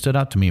think it just stood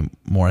out to me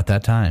more at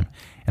that time.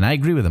 And I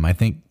agree with him. I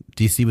think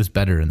DC was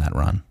better in that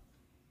run.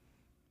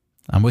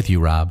 I'm with you,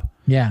 Rob.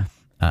 Yeah.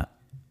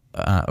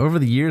 Over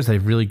the years,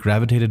 I've really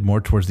gravitated more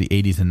towards the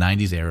 80s and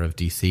 90s era of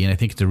DC, and I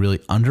think it's a really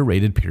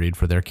underrated period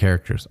for their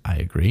characters. I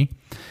agree.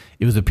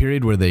 It was a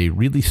period where they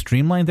really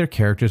streamlined their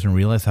characters and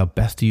realized how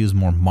best to use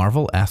more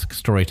Marvel-esque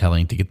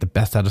storytelling to get the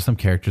best out of some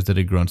characters that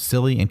had grown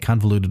silly and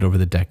convoluted over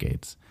the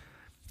decades.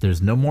 This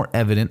is no more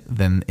evident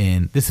than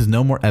in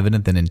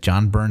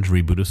John Byrne's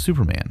reboot of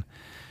Superman.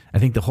 I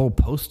think the whole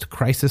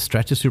post-crisis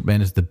stretch of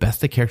Superman is the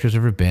best the character's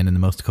ever been and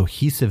the most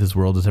cohesive his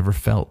world has ever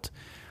felt.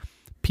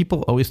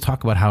 People always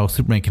talk about how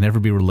Superman can never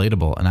be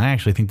relatable, and I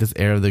actually think this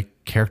era of the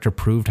character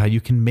proved how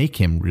you can make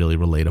him really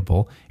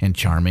relatable and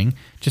charming,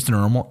 just a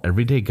normal,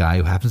 everyday guy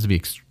who happens to be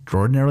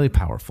extraordinarily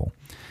powerful.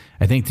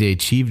 I think they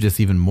achieved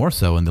this even more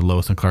so in the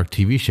Lois and Clark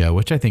TV show,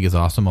 which I think is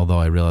awesome, although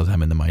I realize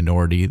I'm in the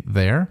minority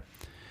there.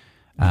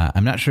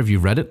 I'm not sure if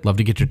you've read it. Love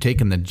to get your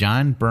take on the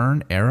John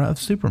Byrne era of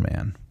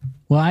Superman.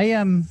 Well,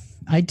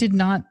 I did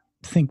not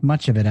think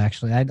much of it,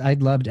 actually. I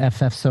loved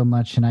FF so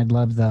much, and I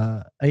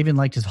even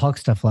liked his Hulk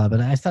stuff a lot, but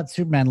I thought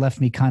Superman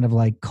left me kind of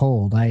like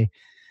cold. I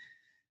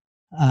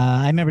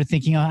remember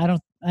thinking, I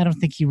don't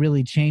think he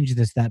really changed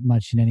this that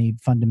much in any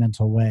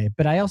fundamental way,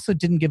 but I also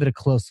didn't give it a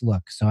close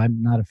look, so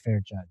I'm not a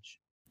fair judge.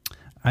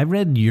 I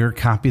read your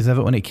copies of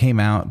it when it came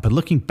out, but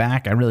looking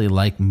back, I really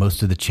like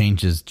most of the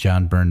changes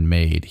John Byrne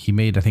made. He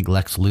made, I think,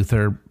 Lex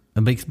Luthor.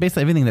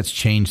 Basically everything that's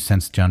changed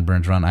since John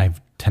Byrne's run, I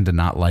tend to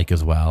not like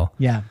as well.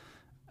 Yeah.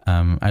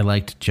 I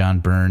liked John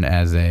Byrne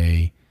as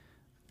I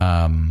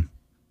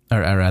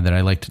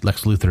liked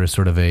Lex Luthor as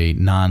sort of a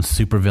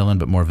non-supervillain,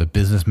 but more of a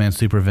businessman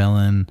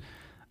supervillain.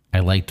 I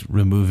liked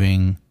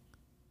removing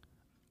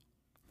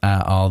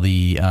all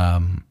the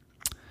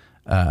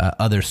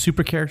other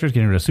super characters,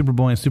 getting rid of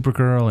Superboy and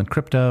Supergirl and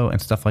Crypto and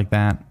stuff like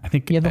that. I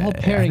think the whole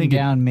paring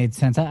down made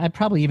sense. I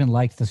probably even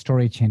liked the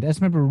story change. I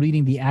just remember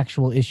reading the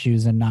actual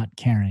issues and not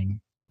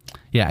caring.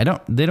 Yeah, I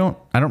don't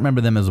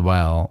remember them as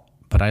well,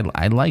 but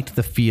I liked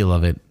the feel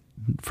of it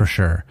for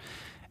sure.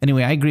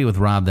 Anyway, I agree with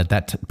Rob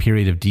that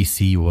period of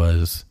DC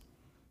was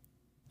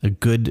a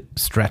good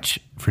stretch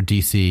for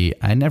DC.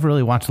 I never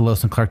really watched the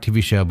Lois and Clark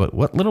TV show, but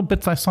what little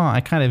bits I saw,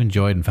 I kind of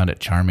enjoyed and found it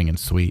charming and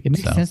sweet. It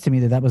makes sense to me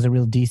that was a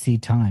real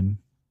DC time.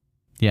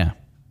 Yeah.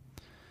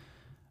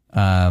 Do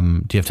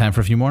you have time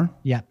for a few more?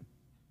 Yeah.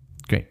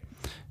 Great.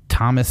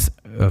 Thomas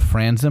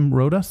Franzem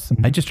wrote us.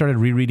 Mm-hmm. I just started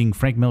rereading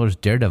Frank Miller's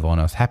Daredevil,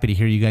 and I was happy to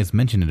hear you guys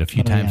mention it a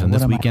few times on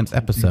this weekend's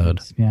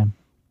episode. Yeah.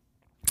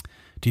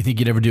 Do you think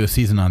you'd ever do a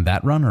season on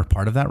that run or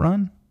part of that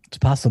run? It's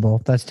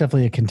possible. That's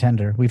definitely a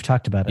contender. We've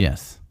talked about it.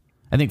 Yes.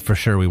 I think for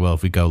sure we will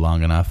if we go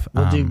long enough.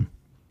 We're going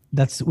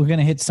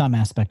to hit some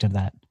aspect of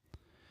that.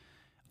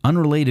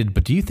 Unrelated,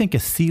 but do you think a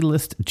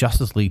C-list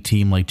Justice League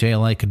team like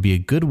JLI could be a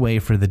good way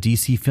for the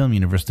DC film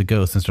universe to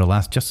go since their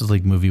last Justice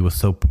League movie was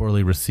so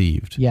poorly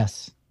received?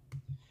 Yes.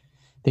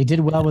 They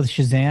did well with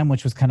Shazam,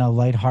 which was kind of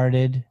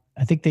lighthearted.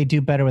 I think they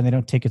do better when they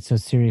don't take it so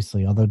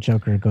seriously, although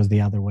Joker goes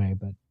the other way.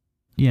 But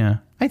yeah,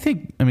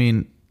 I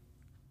mean,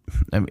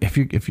 if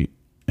you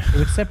it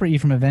would separate you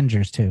from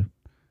Avengers too.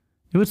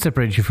 It would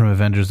separate you from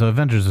Avengers. So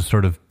Avengers is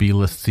sort of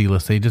B-list,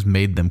 C-list. They just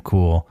made them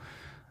cool.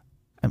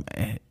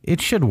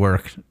 It should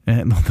work.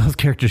 Those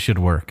characters should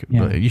work.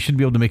 Yeah. You should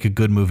be able to make a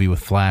good movie with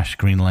Flash,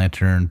 Green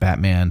Lantern,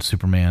 Batman,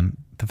 Superman.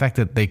 The fact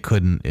that they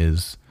couldn't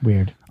is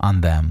weird on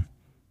them.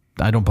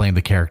 I don't blame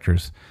the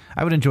characters.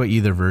 I would enjoy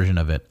either version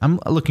of it. I'm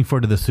looking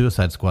forward to the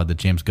Suicide Squad that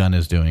James Gunn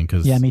is doing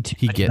because me too.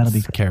 He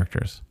gets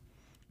characters.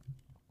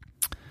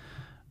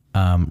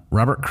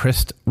 Robert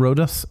Christ wrote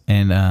us,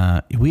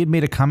 and we had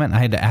made a comment. I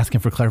had to ask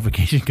him for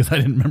clarification because I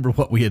didn't remember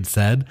what we had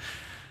said.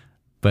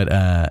 But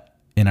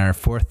in our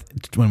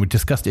when we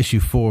discussed issue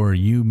 4,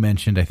 you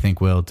mentioned, I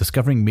think, Will,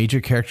 discovering major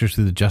characters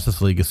through the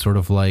Justice League is sort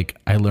of like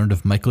I learned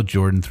of Michael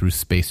Jordan through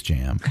Space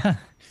Jam.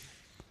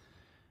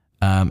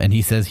 And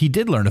he says he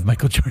did learn of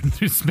Michael Jordan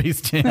through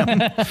Space Jam.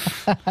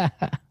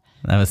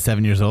 I was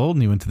 7 years old,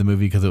 and he went to the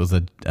movie because it was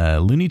a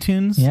Looney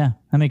Tunes. Yeah,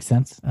 that makes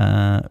sense.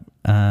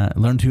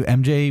 Learned who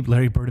MJ,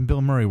 Larry Bird, and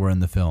Bill Murray were in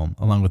the film,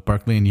 along with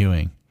Barkley and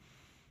Ewing.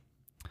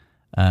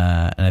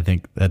 And I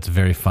think that's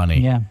very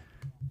funny. Yeah.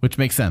 Which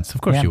makes sense.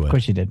 Of course you would. Of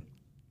course you did.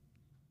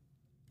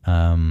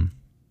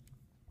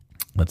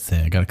 Let's see.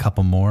 I got a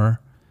couple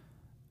more.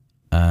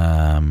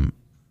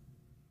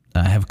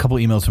 I have a couple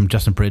emails from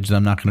Justin Bridge that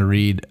I'm not going to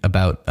read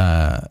about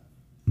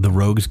the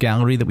Rogues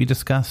Gallery that we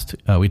discussed.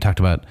 We talked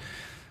about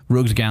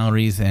Rogues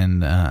Galleries,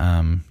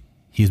 and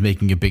he's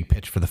making a big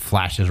pitch for the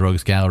Flash's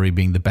Rogues Gallery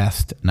being the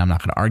best, and I'm not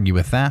going to argue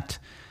with that.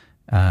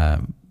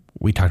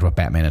 We talked about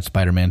Batman and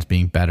Spider-Man's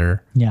being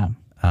better. Yeah.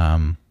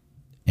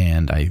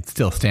 And I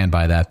still stand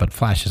by that, but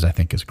Flash's I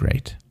think is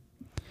great.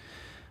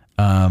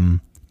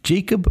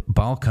 Jacob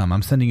Balcom,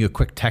 I'm sending you a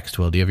quick text,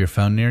 Will. Do you have your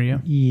phone near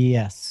you?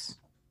 Yes.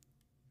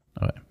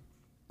 All right.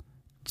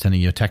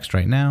 Sending you a text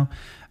right now.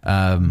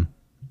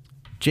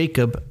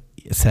 Jacob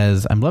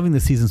says, I'm loving the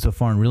season so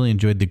far and really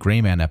enjoyed the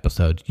Gray Man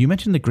episode. You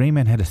mentioned the Gray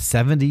Man had a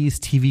 70s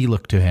TV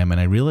look to him, and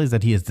I realized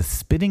that he is the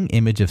spitting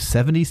image of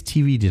 70s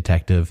TV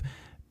detective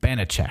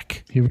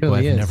Banachek, he really who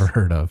I've is. never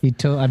heard of.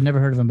 I've never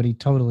heard of him, but he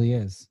totally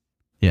is.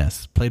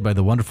 Yes, played by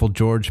the wonderful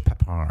George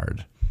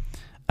Peppard.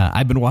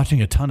 I've been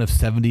watching a ton of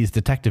 70s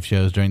detective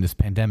shows during this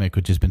pandemic,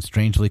 which has been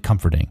strangely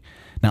comforting.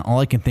 Now, all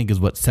I can think is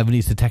what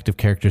 70s detective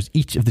characters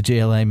each of the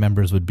JLA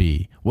members would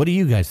be. What do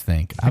you guys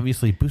think?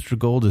 Obviously, Booster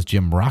Gold is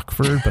Jim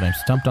Rockford, but I'm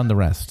stumped on the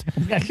rest.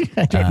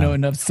 I don't know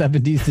enough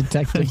 70s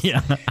detectives.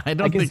 Yeah, I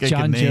don't think John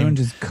I can name. Jones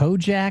is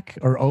Kojak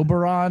or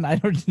Oberon. I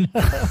don't know.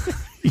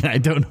 Yeah, I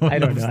don't know. I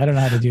don't know. I don't know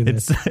how to do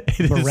this.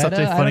 It is such a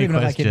I don't funny even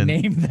know if I question. can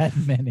name that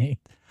many.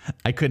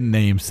 I couldn't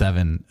name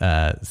 7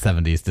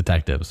 70s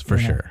detectives for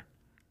sure.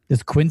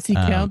 Does Quincy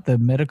count, the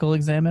medical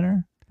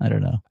examiner? I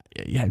don't know.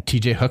 Yeah,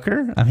 TJ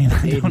Hooker? I mean,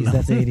 I don't know.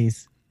 That's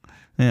 80s.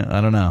 Yeah, I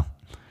don't know.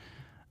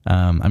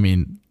 I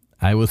mean,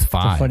 I was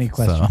 5. It's a funny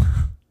question. So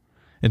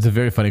it's a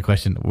very funny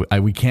question.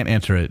 We can't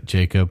answer it,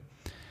 Jacob.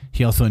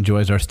 He also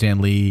enjoys our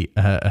Stan Lee,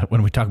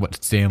 when we talk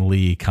about Stan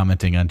Lee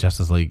commenting on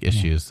Justice League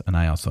issues, and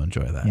I also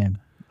enjoy that. Yeah,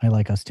 I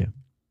like us too.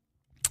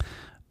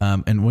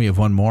 And we have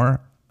one more.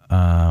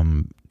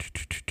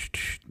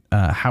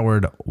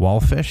 Howard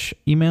Wallfish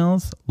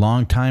emails,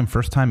 long time,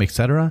 first time,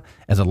 etc.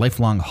 As a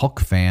lifelong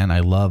Hulk fan, I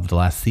loved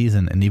last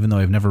season, and even though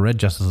I've never read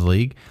Justice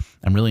League,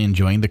 I'm really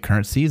enjoying the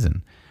current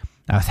season.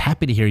 I was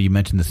happy to hear you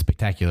mention the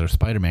spectacular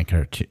Spider-Man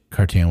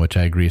cartoon, which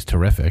I agree is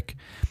terrific.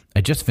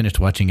 I just finished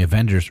watching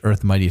Avengers: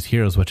 Earth's Mightiest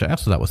Heroes, which I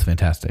also thought was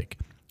fantastic.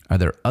 Are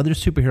there other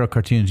superhero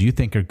cartoons you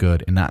think are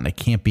good and not in a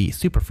campy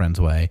Super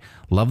Friends way?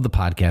 Love the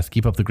podcast.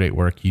 Keep up the great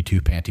work, you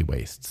two panty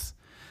wastes.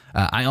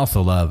 I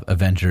also love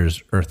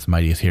Avengers: Earth's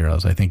Mightiest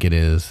Heroes. I think it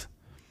is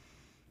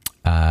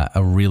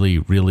a really,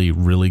 really,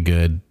 really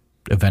good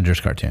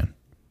Avengers cartoon.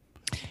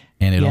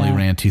 And it only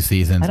ran 2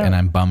 seasons, and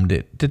I'm bummed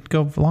it didn't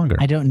go longer.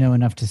 I don't know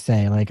enough to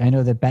say. Like, I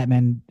know that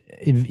Batman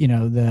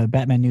the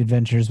Batman New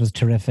Adventures was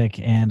terrific,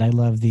 and I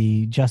love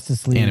the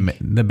Justice League,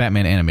 the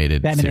Batman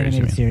animated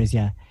series,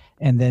 yeah,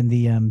 and then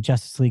the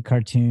Justice League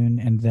cartoon,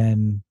 and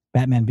then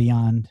Batman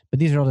Beyond. But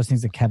these are all those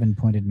things that Kevin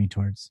pointed me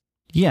towards.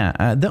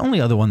 Yeah, the only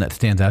other one that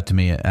stands out to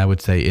me, I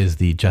would say, is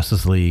the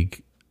Justice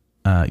League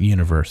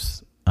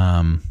universe.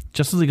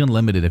 Justice League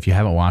Unlimited, if you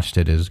haven't watched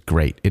it, is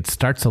great. It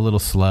starts a little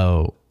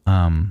slow,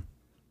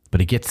 but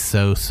it gets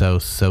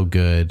so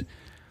good.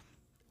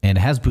 And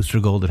it has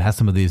Booster Gold. It has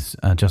some of these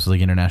Justice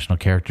League International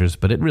characters,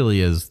 but it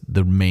really is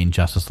the main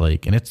Justice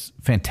League, and it's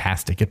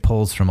fantastic. It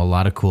pulls from a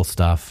lot of cool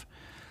stuff.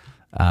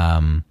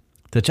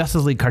 The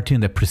Justice League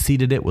cartoon that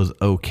preceded it was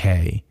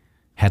okay.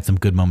 Had some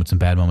good moments and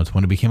bad moments.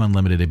 When it became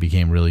Unlimited, it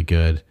became really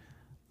good.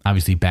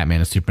 Obviously, Batman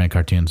and Superman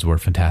cartoons were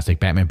fantastic.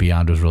 Batman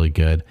Beyond was really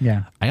good.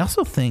 Yeah. I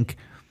also think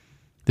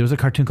there was a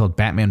cartoon called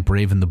Batman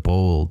Brave and the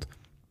Bold,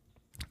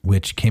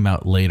 which came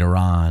out later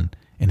on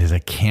and is a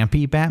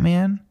campy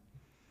Batman.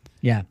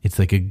 Yeah. It's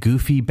like a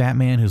goofy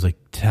Batman who's like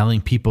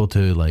telling people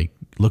to like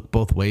look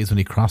both ways when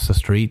he crosses the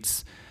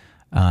streets.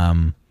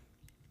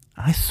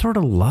 I sort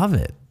of love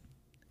it.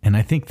 And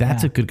I think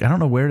that's a good, I don't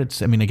know where I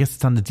guess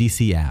it's on the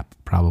DC app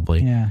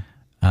probably. Yeah.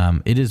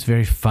 It is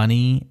very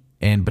funny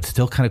but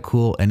still kind of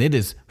cool. And it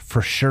is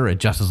for sure a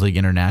Justice League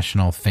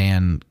International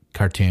fan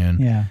cartoon.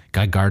 Yeah.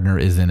 Guy Gardner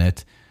is in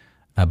it.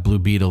 Blue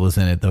Beetle is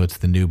in it, though it's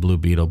the new Blue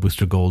Beetle.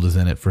 Booster Gold is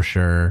in it for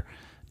sure.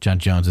 John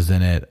Jones is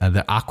in it.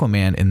 The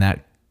Aquaman in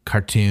that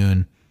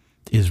cartoon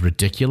is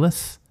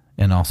ridiculous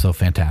and also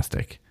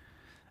fantastic.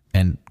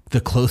 And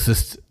the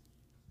closest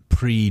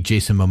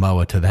pre-Jason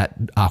Momoa to that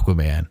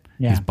Aquaman.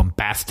 Yeah. He's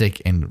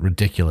bombastic and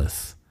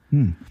ridiculous.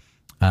 And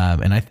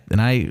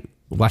I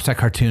watched that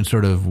cartoon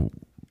sort of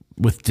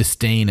with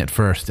disdain at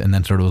first, and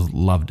then sort of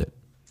loved it.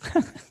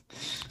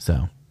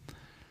 So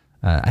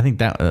I think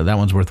that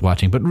one's worth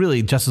watching. But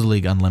really, Justice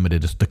League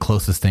Unlimited is the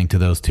closest thing to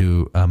those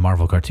two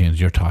Marvel cartoons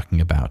you're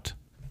talking about.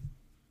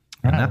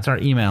 And that's our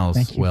emails.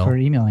 Thank you for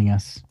emailing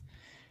us.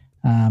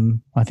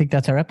 I think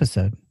that's our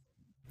episode.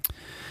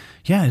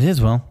 Yeah, it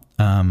is. Will.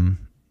 Now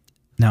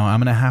I'm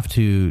going to have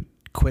to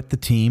quit the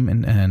team,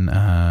 and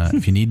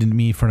if you needed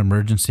me for an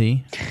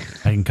emergency,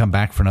 I can come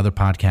back for another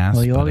podcast.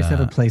 Well, you always have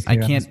a place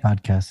here on this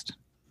podcast.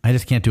 I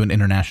just can't do an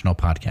international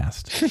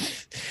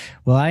podcast.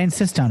 Well, I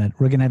insist on it.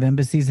 We're going to have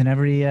embassies in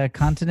every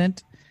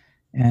continent,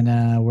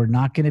 and we're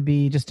not going to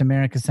be just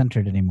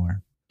America-centered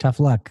anymore. Tough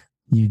luck.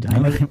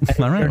 All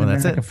right, well,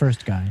 that's it.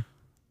 First guy.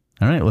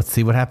 All right, let's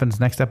see what happens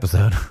next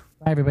episode.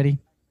 Bye, everybody.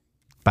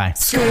 Bye.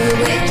 Screw it,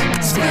 we're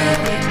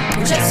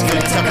just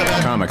gonna talk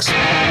about Comics.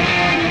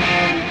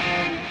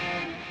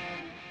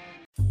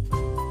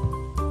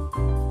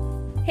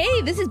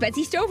 Hey, this is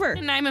Betsy Stover.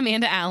 And I'm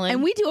Amanda Allen.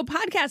 And we do a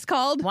podcast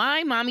called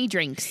Why Mommy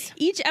Drinks.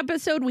 Each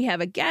episode we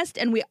have a guest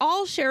and we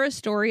all share a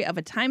story of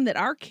a time that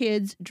our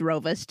kids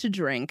drove us to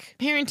drink.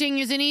 Parenting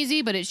isn't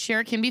easy, but it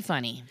sure can be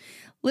funny.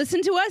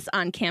 Listen to us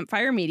on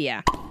Campfire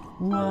Media.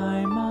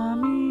 Why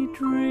Mommy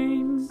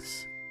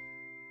Drinks.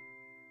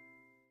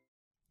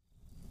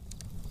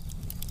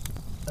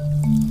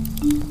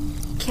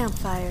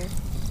 Campfire.